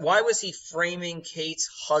why was he framing Kate's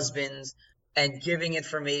husband and giving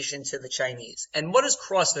information to the Chinese? And what is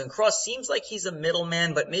Cross doing? Cross seems like he's a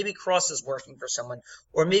middleman, but maybe Cross is working for someone.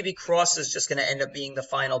 Or maybe Cross is just going to end up being the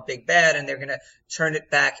final big bad, and they're going to turn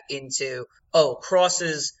it back into, Cross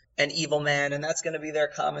is an evil man, and that's going to be their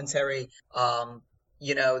commentary,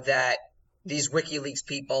 that these WikiLeaks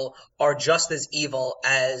people are just as evil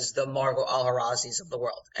as the Margot Al-Harazis of the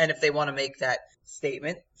world. And if they want to make that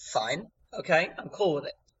statement, fine. Okay, I'm cool with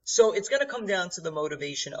it. So it's going to come down to the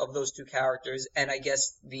motivation of those two characters, and I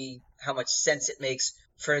guess how much sense it makes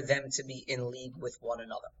for them to be in league with one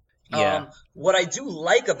another. Yeah. What I do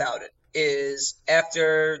like about it is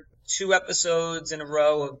after 2 episodes in a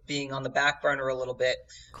row of being on the back burner a little bit,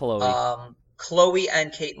 Chloe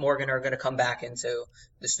and Kate Morgan are going to come back into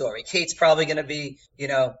the story. Kate's probably going to be,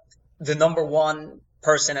 the number one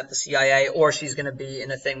person at the CIA, or she's going to be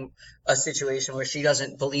in a situation where she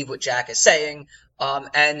doesn't believe what Jack is saying.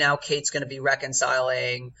 And now Kate's going to be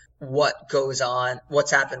reconciling what goes on,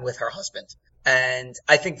 what's happened with her husband. And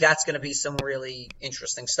I think that's going to be some really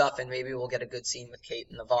interesting stuff, and maybe we'll get a good scene with Kate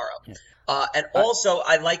and Navarro. Yeah. And also,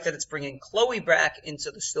 I like that it's bringing Chloe back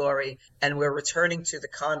into the story, and we're returning to the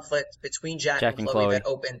conflict between Jack and Chloe that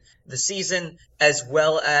opened the season, as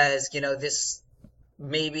well as, this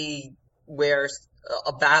maybe where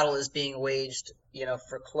a battle is being waged,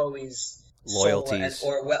 for Chloe's loyalties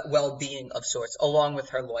or well-being of sorts, along with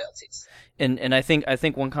her loyalties. And I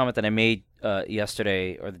think one comment that I made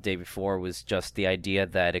yesterday or the day before was just the idea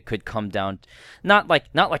that it could come down not like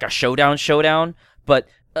a showdown, but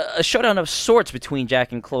a showdown of sorts between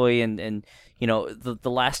Jack and Chloe, and the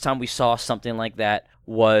last time we saw something like that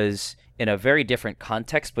was in a very different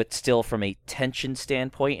context, but still from a tension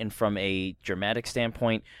standpoint and from a dramatic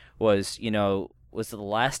standpoint was the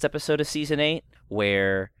last episode of season 8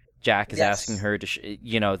 where Jack is asking her to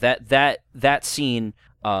that scene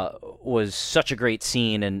was such a great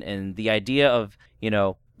scene, and the idea of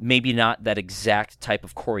maybe not that exact type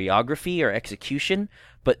of choreography or execution,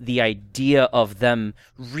 but the idea of them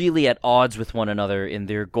really at odds with one another in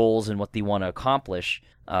their goals and what they want to accomplish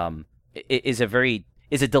is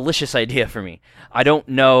a delicious idea for me. I don't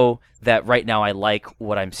know that right now I like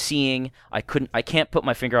what I'm seeing. I can't put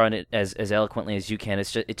my finger on it as eloquently as you can.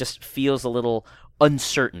 It just feels a little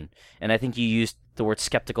uncertain. And I think you used the word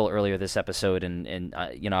skeptical earlier this episode, and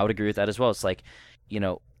I would agree with that as well. It's like,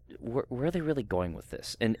 where are they really going with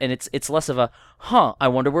this? And it's less of a, I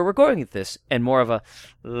wonder where we're going with this, and more of a,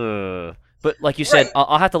 but like you said,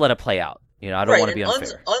 I'll have to let it play out. I don't want to be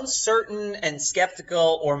unfair. Uncertain and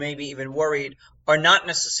skeptical, or maybe even worried, are not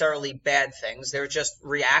necessarily bad things. They're just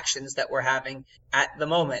reactions that we're having at the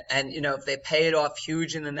moment. And, if they pay it off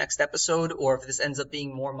huge in the next episode, or if this ends up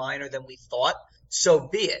being more minor than we thought, so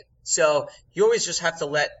be it. So you always just have to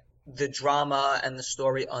let the drama and the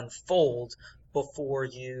story unfold before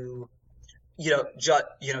you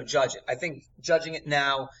judge it. I think judging it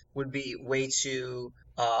now would be way too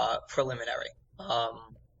preliminary.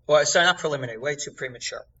 Not preliminary, way too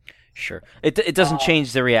premature. Sure. It doesn't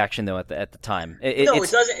change the reaction though at the time. It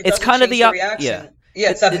doesn't. It's kind of the reaction.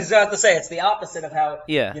 Yeah. It's about to say it's the opposite of how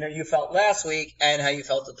you felt last week and how you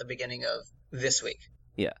felt at the beginning of this week.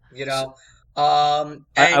 Yeah.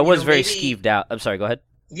 I was very skeeved out. I'm sorry. Go ahead.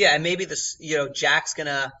 Yeah, and maybe this, Jack's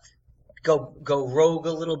gonna go rogue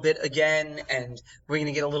a little bit again, and we're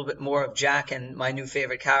gonna get a little bit more of Jack and my new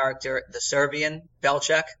favorite character, the Serbian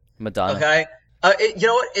Belchek. Madonna. Okay, you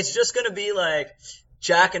know what? It's just gonna be like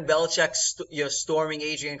Jack and Belchek, storming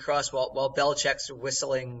Adrian Cross while Belchek's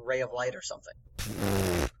whistling Ray of Light or something.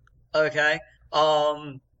 Okay,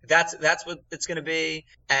 that's what it's gonna be.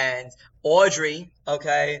 And Audrey,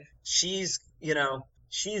 okay, she's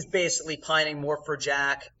basically pining more for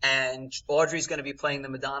Jack, and Audrey's gonna be playing the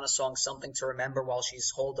Madonna song "Something to Remember" while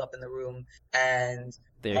she's holed up in the room. And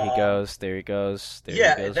There he goes. There he goes. There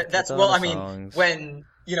yeah, he goes. that's Madonna well. I mean, songs. when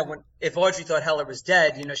if Audrey thought Heller was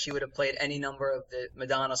dead, she would have played any number of the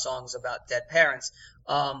Madonna songs about dead parents.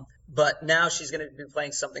 But now she's going to be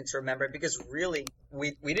playing "Something to Remember" because really,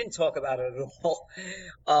 we didn't talk about it at all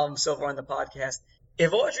so far in the podcast.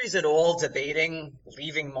 If Audrey's at all debating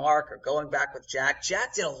leaving Mark or going back with Jack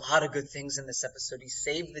did a lot of good things in this episode. He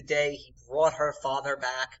saved the day. He brought her father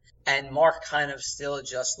back, and Mark kind of still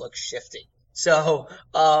just looks shifty. So,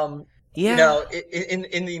 yeah.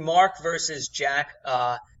 in the Mark versus Jack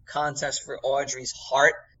contest for Audrey's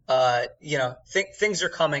heart, things are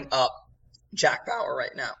coming up Jack Bauer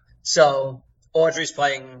right now. So Audrey's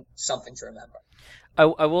playing "Something to Remember."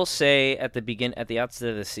 I will say at the outset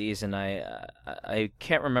of the season, I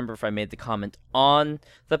can't remember if I made the comment on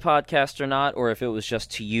the podcast or not, or if it was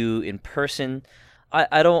just to you in person.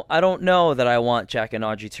 I don't know that I want Jack and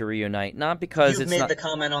Audrey to reunite. Not because You've made the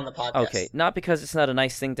comment on the podcast. Okay, not because it's not a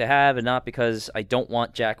nice thing to have, and not because I don't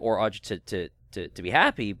want Jack or Audrey to be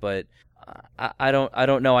happy, but I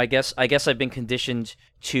don't know. I guess I've been conditioned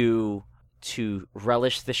to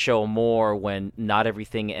relish the show more when not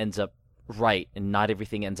everything ends up right and not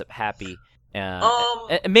everything ends up happy.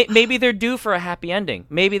 Maybe they're due for a happy ending.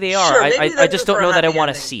 Maybe they are. Sure, I just don't know that I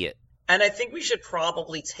want to see it. And I think we should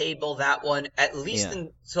probably table that one at least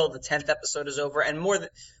until the 10th episode is over, and more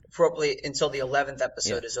probably until the 11th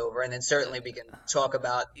episode is over, and then certainly we can talk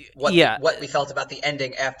about what we felt about the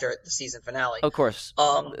ending after the season finale. Of course.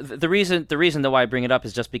 The reason though why I bring it up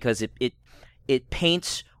is just because it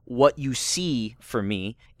paints what you see for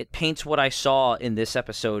me. It paints what I saw in this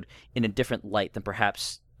episode in a different light than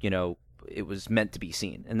perhaps it was meant to be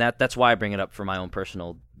seen, and that's why I bring it up for my own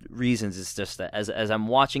personal reasons. It's just that as I'm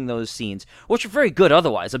watching those scenes, which are very good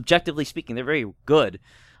otherwise, objectively speaking, they're very good.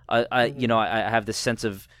 I have this sense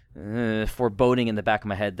of foreboding in the back of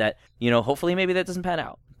my head that hopefully maybe that doesn't pan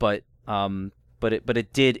out, but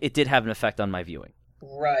it did have an effect on my viewing.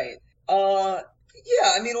 Right.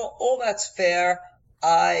 Yeah. I mean, all that's fair.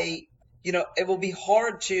 It will be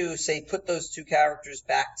hard to say put those two characters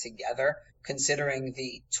back together, considering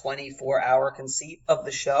the 24-hour conceit of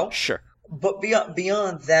the show. Sure. But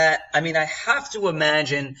beyond that, I mean, I have to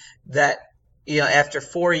imagine that, after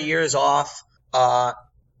 4 years off,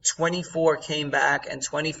 24 came back, and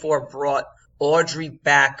 24 brought Audrey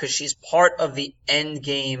back because she's part of the end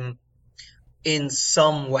game in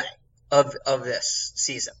some way of this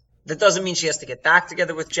season. That doesn't mean she has to get back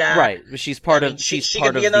together with Jack. Right. She's part of. She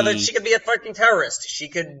could be a fucking terrorist. She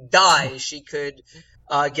could die. She could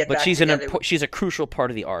get. But back she's together. she's a crucial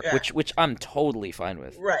part of the arc, which I'm totally fine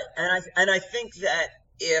with. Right, and I think that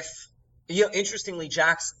if interestingly,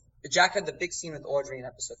 Jack had the big scene with Audrey in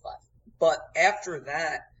episode 5, but after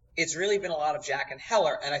that, it's really been a lot of Jack and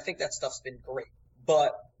Heller, and I think that stuff's been great.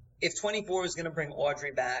 But if 24 is going to bring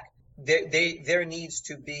Audrey back, there needs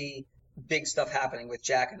to be big stuff happening with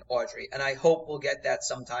Jack and Audrey, and I hope we'll get that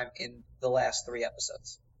sometime in the last 3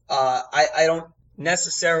 episodes. I don't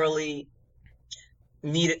necessarily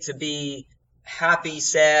need it to be happy,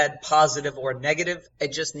 sad, positive, or negative.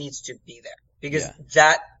 It just needs to be there because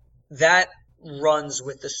that runs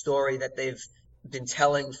with the story that they've been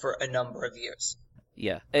telling for a number of years.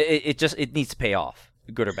 Yeah, it needs to pay off,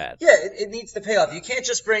 good or bad. Yeah, it needs to pay off. You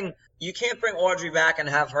can't bring Audrey back and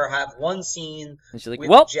have her have one scene. And she's like,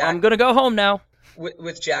 Jack, I'm gonna go home now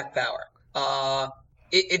with Jack Bauer.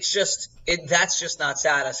 That's just not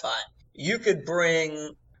satisfying. You could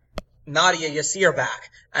bring Nadia Yassir back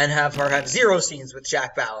and have her have 0 scenes with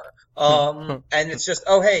Jack Bauer. And it's just,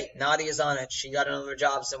 oh, hey, Nadia's on it. She got another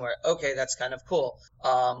job somewhere. Okay, that's kind of cool.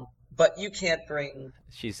 But you can't bring.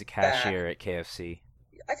 She's the cashier at KFC.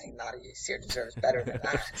 I think Nadia Yassir deserves better than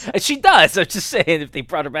that. She does. I'm just saying, if they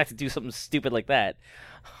brought her back to do something stupid like that.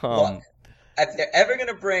 Look, if they're ever going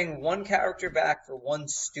to bring one character back for one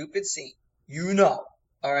stupid scene,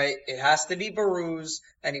 all right, it has to be Baruz,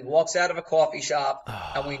 and he walks out of a coffee shop,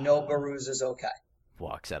 and we know Baruz is okay.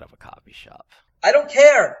 Walks out of a coffee shop. I don't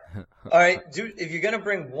care. All right, dude, if you're going to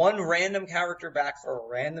bring one random character back for a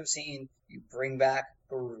random scene, you bring back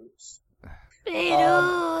Baruz.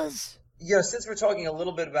 Baruz! Since we're talking a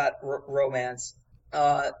little bit about romance,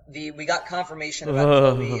 we got confirmation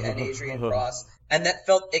about Chloe and Adrian Cross, and that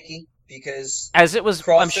felt icky because As it was,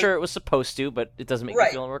 Cross I'm sure it was supposed to, but it doesn't make me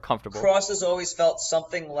Right. feel more comfortable. Cross has always felt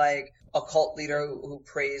something like a cult leader who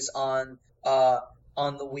preys on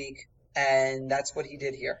the weak, and that's what he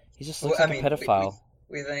did here. He just looks I like mean, a pedophile.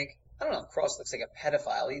 we think, I don't know, Cross looks like a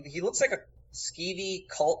pedophile. He looks like a skeevy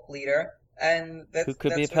cult leader, and Who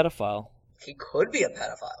could be a pedophile? He could be a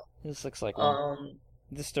pedophile. He just looks like one.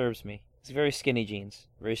 It disturbs me. He's very skinny jeans.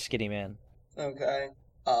 Very skinny man. Okay.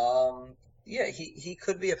 Yeah, he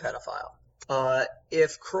could be a pedophile.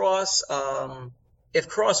 If Cross was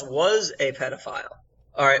a pedophile,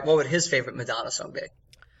 all right, what would his favorite Madonna song be?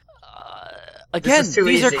 Again, is too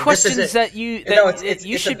these easy. are questions This is that you No,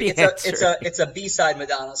 you should be it's answering. it's a B-side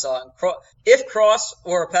Madonna song. If Cross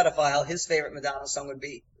were a pedophile, his favorite Madonna song would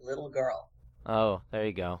be "Little Girl." Oh, there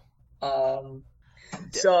you go.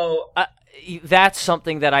 So That's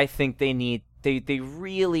something that I think they need. They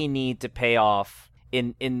really need to pay off.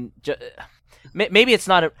 Maybe it's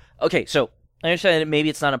not okay. So I understand that maybe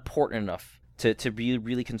it's not important enough to be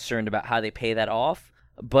really concerned about how they pay that off.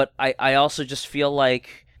 But I also just feel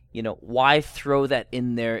like, why throw that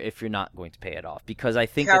in there if you're not going to pay it off? Because I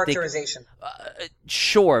think characterization.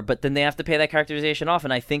 Sure, but then they have to pay that characterization off,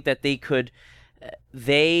 and I think that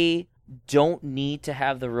they don't need to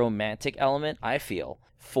have the romantic element, I feel,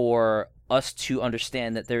 for us to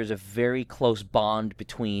understand that there's a very close bond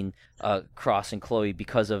between Cross and Chloe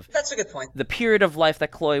because of That's a good point. the period of life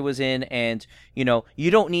that Chloe was in, and you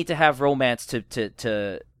don't need to have romance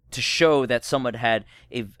to show that someone had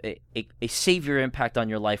a savior impact on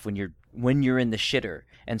your life when you're in the shitter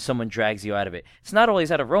and someone drags you out of it. It's not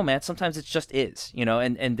always out of romance. Sometimes it just is,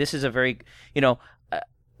 and this is a very,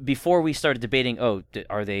 before we started debating, are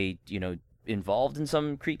they, involved in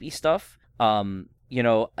some creepy stuff?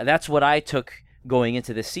 That's what I took going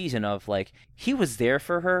into this season of, like, he was there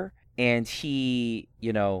for her, and he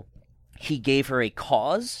gave her a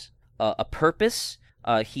cause, a purpose.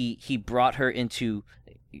 He brought her into,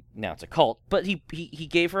 now it's a cult, but he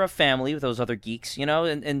gave her a family with those other geeks,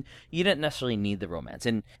 and you didn't necessarily need the romance,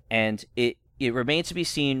 and it remains to be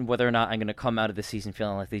seen whether or not I'm going to come out of the season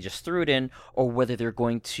feeling like they just threw it in, or whether they're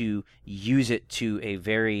going to use it to a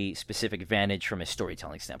very specific advantage from a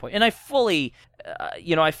storytelling standpoint. And I fully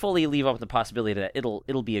leave up the possibility that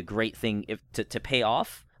it'll be a great thing to pay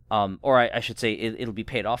off, or I should say it'll be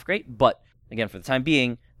paid off great. But again, for the time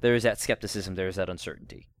being, there is that skepticism, there is that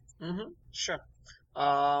uncertainty. Mm-hmm. Sure.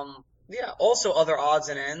 Yeah. Also, other odds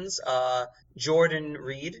and ends. Jordan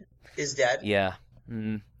Reed is dead. Yeah.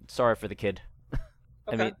 Sorry for the kid.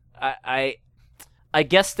 Okay. I mean, I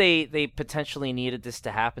guess they potentially needed this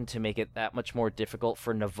to happen to make it that much more difficult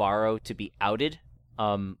for Navarro to be outed.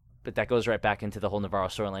 But that goes right back into the whole Navarro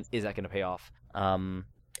storyline. Is that going to pay off?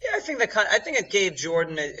 Yeah, I think it gave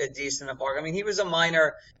Jordan a decent enough arc. I mean, he was a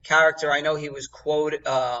minor character. I know he was quoted.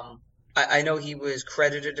 I know he was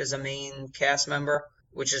credited as a main cast member,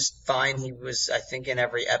 which is fine. He was, I think, in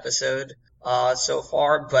every episode so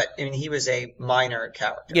far, but I mean, he was a minor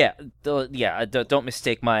character. Yeah, don't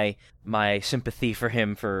mistake my sympathy for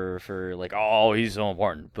him for like, oh, he's so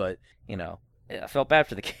important. But I felt bad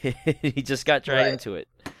for the kid. He just got dragged Right. into it.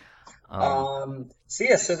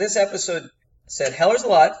 So this episode said Heller's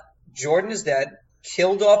alive, Jordan is dead,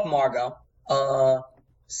 killed off Margot,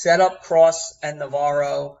 set up Cross and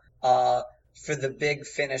Navarro for the big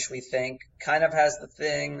finish, we think. Kind of has the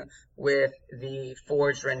thing with the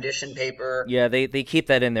forged rendition paper. Yeah, they keep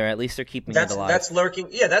that in there. At least they're keeping it alive. That's lurking.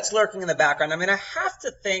 Yeah, that's lurking in the background. I mean, I have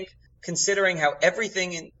to think, considering how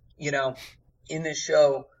everything in this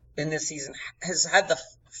show, in this season, has had the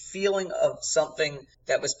feeling of something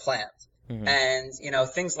that was planned. Mhm. And,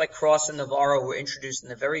 things like Cross and Navarro were introduced in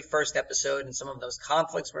the very first episode, and some of those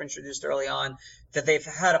conflicts were introduced early on, that they've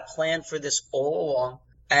had a plan for this all along.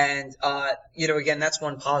 And, again, that's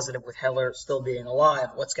one positive with Heller still being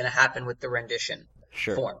alive. What's going to happen with the rendition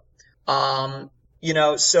Sure. form?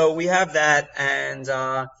 So we have that, and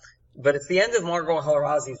but it's the end of Margot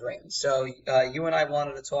Hellerazi's reign. So you and I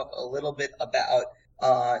wanted to talk a little bit about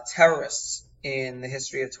terrorists in the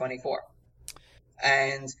history of 24.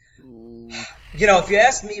 And, if you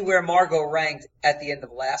asked me where Margot ranked at the end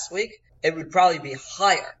of last week, it would probably be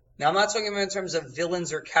higher. Now, I'm not talking about in terms of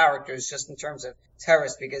villains or characters, just in terms of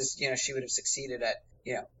terrorists, because, she would have succeeded at,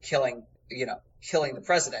 killing the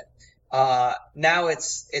president. Now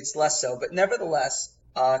it's less so, but nevertheless,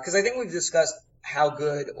 because I think we've discussed how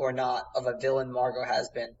good or not of a villain Margot has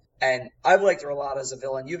been, and I've liked her a lot as a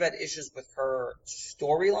villain. You've had issues with her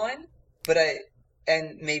storyline,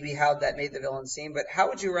 and maybe how that made the villain seem. But how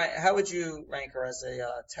would you rank her as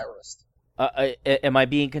a terrorist? Am I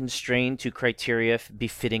being constrained to criteria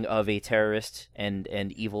befitting of a terrorist and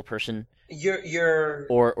evil person, You're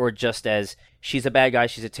or just as she's a bad guy,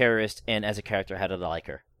 she's a terrorist, and as a character, how did I like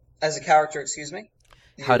her? as a character, excuse me.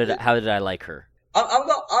 How did I like her?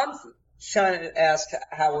 I'm trying to ask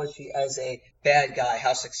how was she as a bad guy?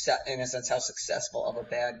 How successful of a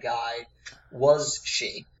bad guy was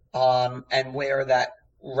she? And where that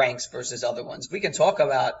ranks versus other ones. We can talk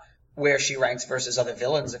about where she ranks versus other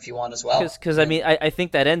villains if you want as well. Because I mean, I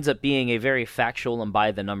think that ends up being a very factual and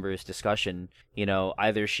by the numbers discussion. You know,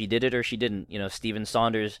 either she did it or she didn't. You know, Stephen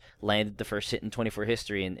Saunders landed the first hit in 24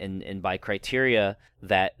 history, and by criteria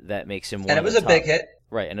that makes him one And it of was the a top. big hit.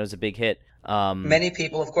 Right, and it was a big hit. Many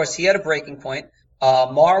people, of course, he had a breaking point.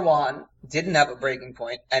 Marwan didn't have a breaking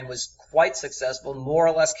point and was quite successful, more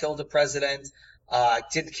or less killed the president,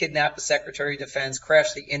 did kidnap the Secretary of Defense,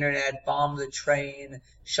 crashed the internet, bombed the train,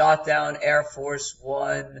 shot down Air Force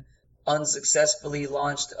One, unsuccessfully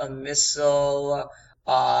launched a missile,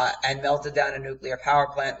 and melted down a nuclear power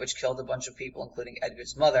plant, which killed a bunch of people, including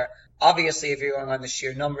Edgar's mother. Obviously, if you're going on the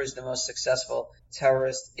sheer numbers, the most successful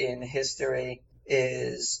terrorist in history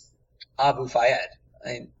is Abu Fayed. I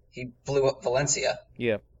mean, he blew up Valencia.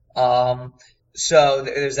 Yeah. So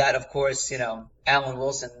there's that. Of course, you know, Alan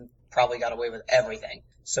Wilson probably got away with everything,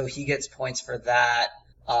 so he gets points for that.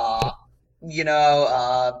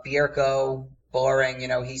 Bierko, boring. You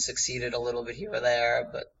know, he succeeded a little bit here or there,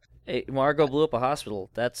 but Hey, Margot blew up a hospital.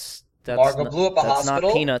 That's Margot not, blew up a that's hospital.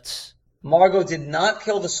 not peanuts. Margot did not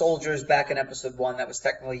kill the soldiers back in episode 1. That was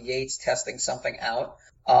technically Yates testing something out.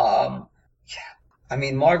 I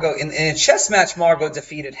mean, Margot, in a chess match, Margot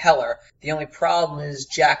defeated Heller. The only problem is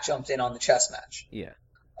Jack jumped in on the chess match. Yeah.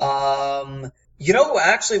 You know who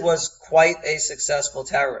actually was quite a successful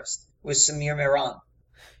terrorist was Samir Mehran.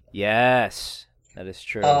 Yes, that is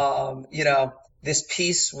true. You know, this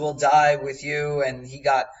peace will die with you, and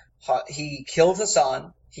he killed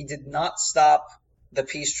Hassan. He did not stop the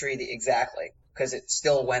peace treaty exactly, because it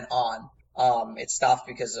still went on. It stopped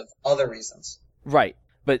because of other reasons. Right.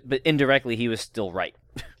 But indirectly, he was still right.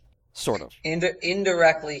 Sort of.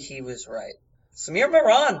 Indirectly, he was right. Samir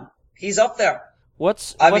Mehran, he's up there.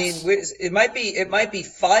 I mean, it might be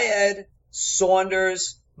Fayed,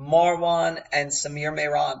 Saunders, Marwan, and Samir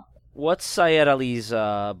Mehran. What's Syed Ali's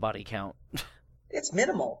body count? It's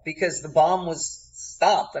minimal because the bomb was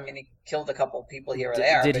stopped. I mean, he killed a couple of people here or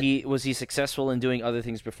there. Was he successful in doing other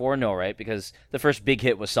things before? No, right? Because the first big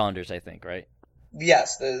hit was Saunders, I think, right?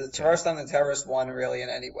 Yes, the first time the terrorist won really in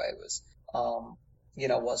any way was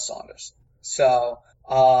Saunders. So,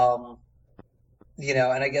 and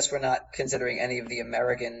I guess we're not considering any of the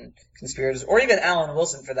American conspirators, or even Alan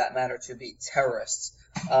Wilson for that matter, to be terrorists.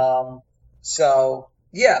 So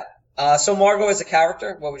Margot as a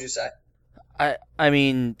character, what would you say? I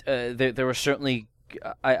mean, there were certainly.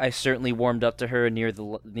 I certainly warmed up to her near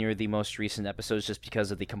the most recent episodes just because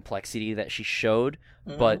of the complexity that she showed,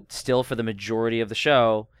 but still for the majority of the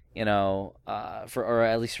show, or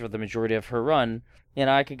at least for the majority of her run,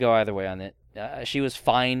 I could go either way on it. She was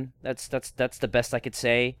fine. That's the best I could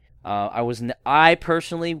say. I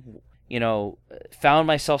personally, found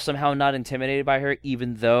myself somehow not intimidated by her,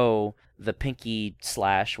 even though the Pinky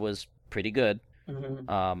slash was pretty good.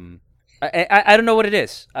 Mm-hmm. I don't know what it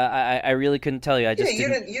is. I really couldn't tell you.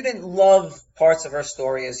 You didn't love parts of her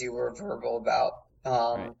story as you were verbal about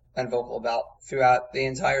and vocal about throughout the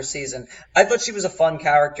entire season. I thought she was a fun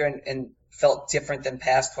character and felt different than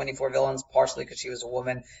past 24 villains, partially because she was a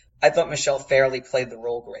woman. I thought Michelle Fairley played the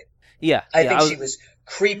role great. Yeah, I think she was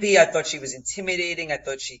creepy. I thought she was intimidating. I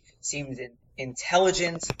thought she seemed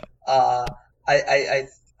intelligent. I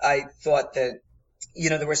thought that.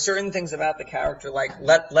 There were certain things about the character, like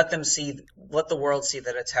let the world see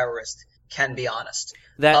that a terrorist can be honest.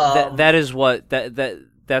 That's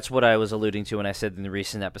what I was alluding to when I said in the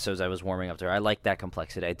recent episodes I was warming up to her. I like that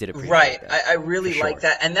complexity. I did appreciate that. I really like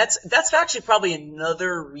that, and that's actually probably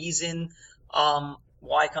another reason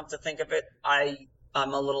why, come to think of it, I'm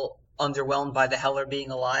a little underwhelmed by the Heller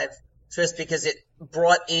being alive, just because it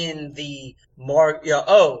brought in the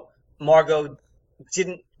Margot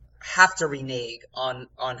didn't have to renege on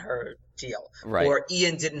her deal, right? Or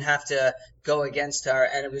Ian didn't have to go against her,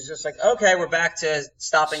 and it was just like, okay, we're back to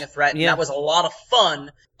stopping a threat, and that was a lot of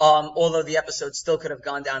fun. Although the episode still could have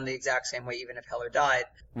gone down the exact same way, even if Heller died.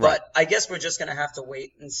 Right. But I guess we're just gonna have to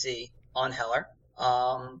wait and see on Heller.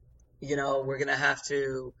 We're gonna have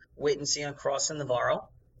to wait and see on Cross and Navarro.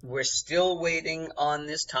 We're still waiting on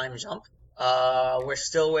this time jump. We're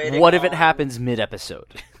still waiting. What if it happens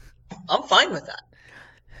mid-episode? I'm fine with that.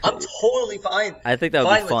 I'm totally fine. I think that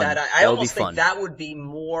would be fun. I almost think that would be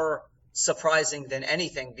more surprising than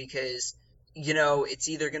anything, because it's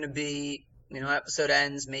either going to be, episode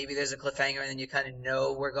ends, maybe there's a cliffhanger, and then you kind of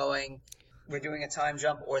know we're doing a time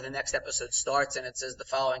jump, or the next episode starts and it says the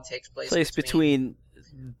following takes place between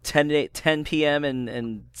 10 p.m.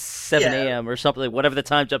 and 7 a.m. or something, whatever the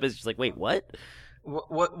time jump is. Just like, wait, what?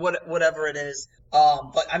 Whatever it is.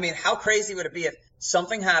 But I mean, how crazy would it be if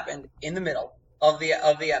something happened in the middle of the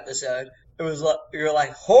episode? It was like, you're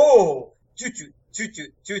like, oh, and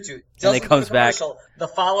it comes back. The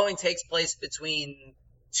following takes place between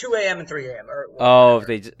 2 a.m. and 3 a.m. or Oh,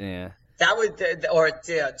 whatever. if they, yeah. That would, or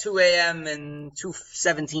 2 a.m. and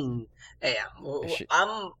 2:17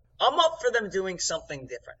 a.m. I'm up for them doing something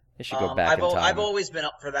different. They should go back in time. I've always been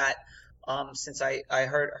up for that since I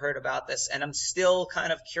heard about this, and I'm still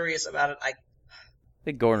kind of curious about it.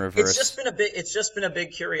 They go in reverse. It's just been a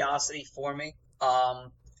big curiosity for me,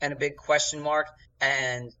 and a big question mark,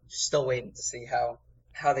 and still waiting to see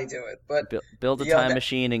how they do it. But build a time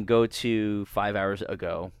machine and go to 5 hours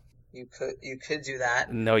ago. You could do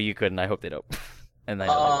that. No, you couldn't. I hope they don't. And I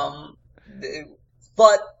know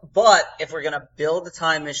but if we're gonna build a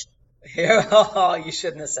time machine, you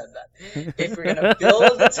shouldn't have said that. If we're gonna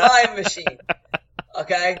build a time machine,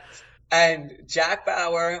 okay, and Jack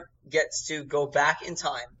Bauer gets to go back in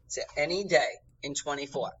time to any day in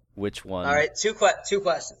 24. Which one? All right, two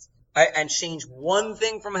questions. All right, and change one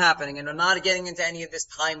thing from happening, and I'm not getting into any of this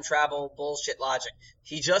time travel bullshit logic.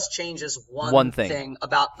 He just changes one thing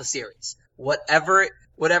about the series, whatever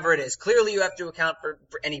it is. Clearly, you have to account for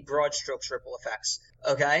any broad stroke ripple effects.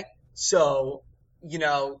 Okay, so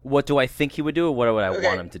what do I think he would do, or what would I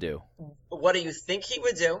want him to do? What do you think he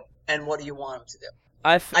would do, and what do you want him to do?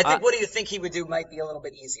 I think what do you think he would do might be a little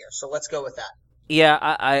bit easier. So let's go with that. Yeah,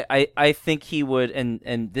 I think he would,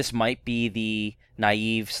 and this might be the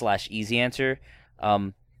naive / easy answer.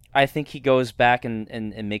 I think he goes back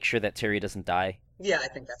and makes sure that Terry doesn't die. Yeah, I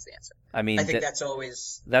think that's the answer. I mean, I think that's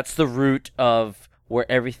the root of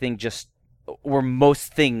where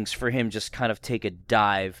most things for him just kind of take a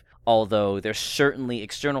dive. Although there's certainly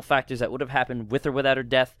external factors that would have happened with or without her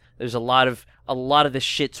death. There's a lot of the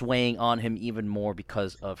shit's weighing on him even more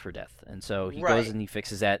because of her death, and so he goes and he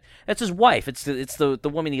fixes that. That's his wife. It's the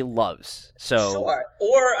woman he loves. So sure.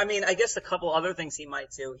 Or I mean, I guess a couple other things he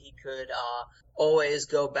might do. He could always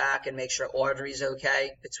go back and make sure Audrey's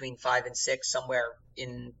okay between 5 and 6, somewhere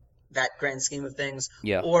in that grand scheme of things.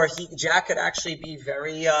 Yeah. Or Jack could actually be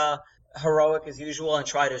very heroic as usual and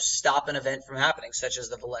try to stop an event from happening, such as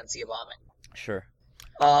the Valencia bombing. Sure.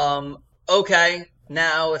 Okay.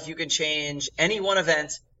 Now, if you could change any one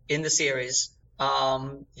event in the series,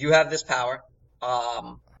 you have this power.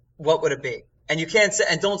 What would it be? And you can't say,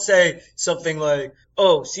 and don't say something like,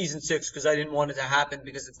 "Oh, season 6," because I didn't want it to happen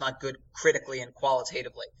because it's not good critically and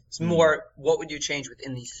qualitatively. It's more, what would you change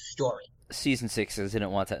within the story? Season 6 I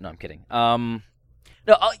didn't want that. No, I'm kidding.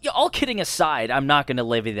 No, all kidding aside, I'm not going to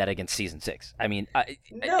levy that against season 6. I mean,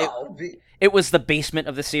 it was the basement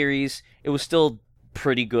of the series. It was still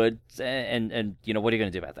pretty good, and what are you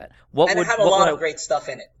going to do about that? It had a lot of great stuff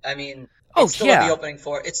in it. I mean, it still had the opening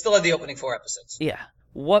 4 episodes. Yeah.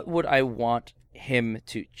 What would I want him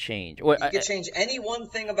to change? You could change any one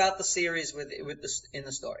thing about the series in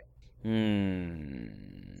the story.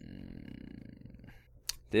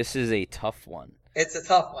 This is a tough one. It's a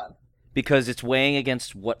tough one. Because it's weighing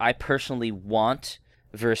against what I personally want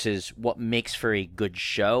versus what makes for a good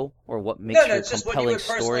show or what makes for a compelling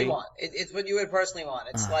story. It's what you would personally want.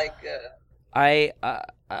 It's like I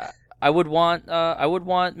would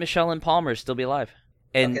want Michelle and Palmer to still be alive.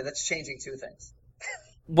 And okay, that's changing two things.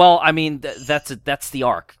 Well, I mean that's the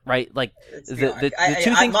arc, right? Like the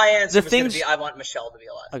two things. My answer was going to be I want Michelle to be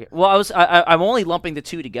alive. Okay. Well, I'm only lumping the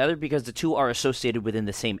two together because the two are associated within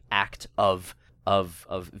the same act of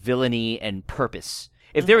villainy and purpose.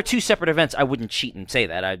 If there were two separate events, I wouldn't cheat and say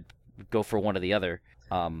that. I'd go for one or the other.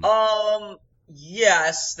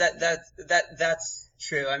 Yes, that's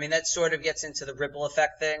true. I mean, that sort of gets into the ripple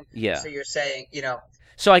effect thing. Yeah. So you're saying,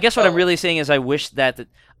 So I guess what I'm really saying is I wish that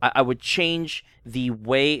I would change the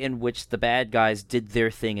way in which the bad guys did their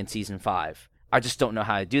thing in season 5. I just don't know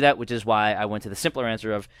how to do that, which is why I went to the simpler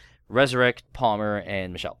answer of resurrect Palmer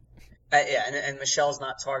and Michelle. Yeah, and Michelle's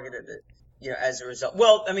not targeted, as a result.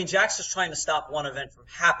 Well, I mean, Jack's just trying to stop one event from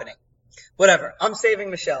happening. Whatever. I'm saving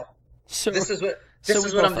Michelle. This is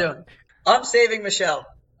what I'm doing. I'm saving Michelle.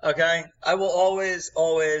 Okay? I will always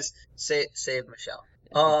save Michelle.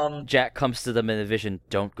 Jack comes to them in a vision,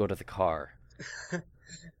 don't go to the car.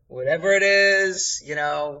 Whatever it is,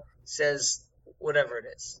 says whatever it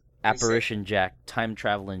is. Apparition Jack, time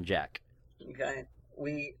traveling Jack. Okay?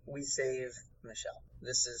 We save Michelle.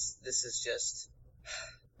 This is just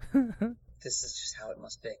this is just how it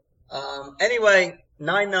must be. Anyway,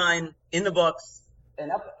 9-9 in the books,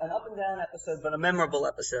 an up and down episode, but a memorable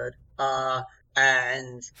episode.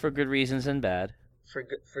 And For good reasons and bad. for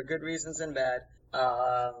good reasons and bad.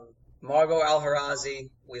 Margot Al-Harazi,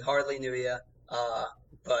 we hardly knew you,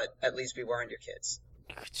 but at least we weren't your kids.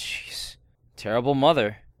 Jeez. Terrible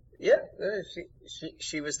mother. Yeah,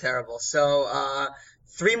 she was terrible. So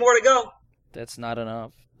 3 more to go. That's not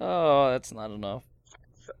enough. Oh, that's not enough.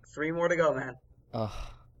 3 more to go, man. Oh,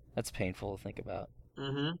 that's painful to think about.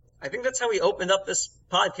 I think that's how we opened up this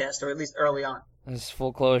podcast, or at least early on. This is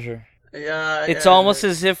full closure. Yeah, It's almost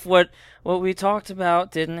as if what we talked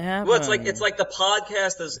about didn't happen. well, it's like the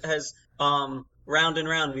podcast has round and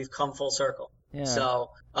round. We've come full circle. Yeah. So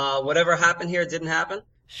whatever happened here didn't happen.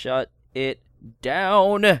 Shut it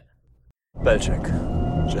down. Bell check.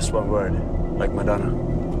 Just one word, like Madonna.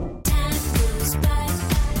 Time goes by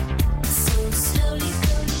so slowly.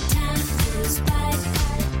 Time goes by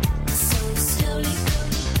so slowly.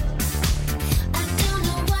 I don't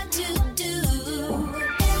know what to do.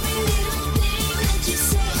 Every little thing that you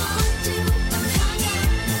say or do, I'm hung up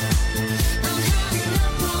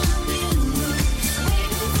on you.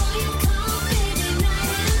 Waiting for your call, baby,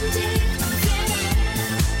 night and day. I'm tired of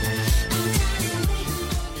waiting on you.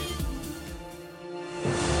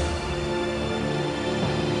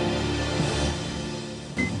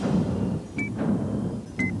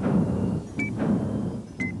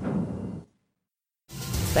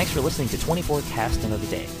 Thanks for listening to 24 Cast Another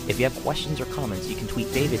Day. If you have questions or comments, you can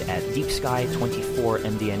tweet David at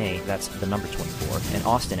DeepSky24MDNA, that's the number 24, and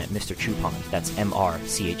Austin at Mr. Chupon, that's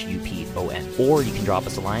MrChupon. Or you can drop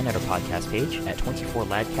us a line at our podcast page at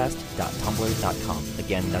 24ladcast.tumblr.com.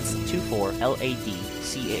 Again, that's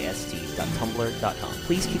 24ladcast.tumblr.com.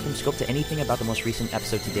 Please keep them scoped to anything about the most recent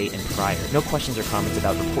episode to date and prior. No questions or comments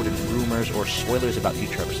about reported rumors or spoilers about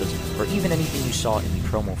future episodes, or even anything you saw in the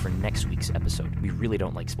promo for next week's episode. We really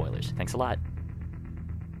don't like spoilers. Thanks a lot.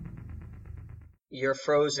 You're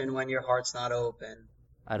frozen when your heart's not open.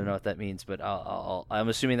 I don't know what that means, but I'm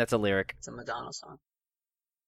assuming that's a lyric. It's a Madonna song.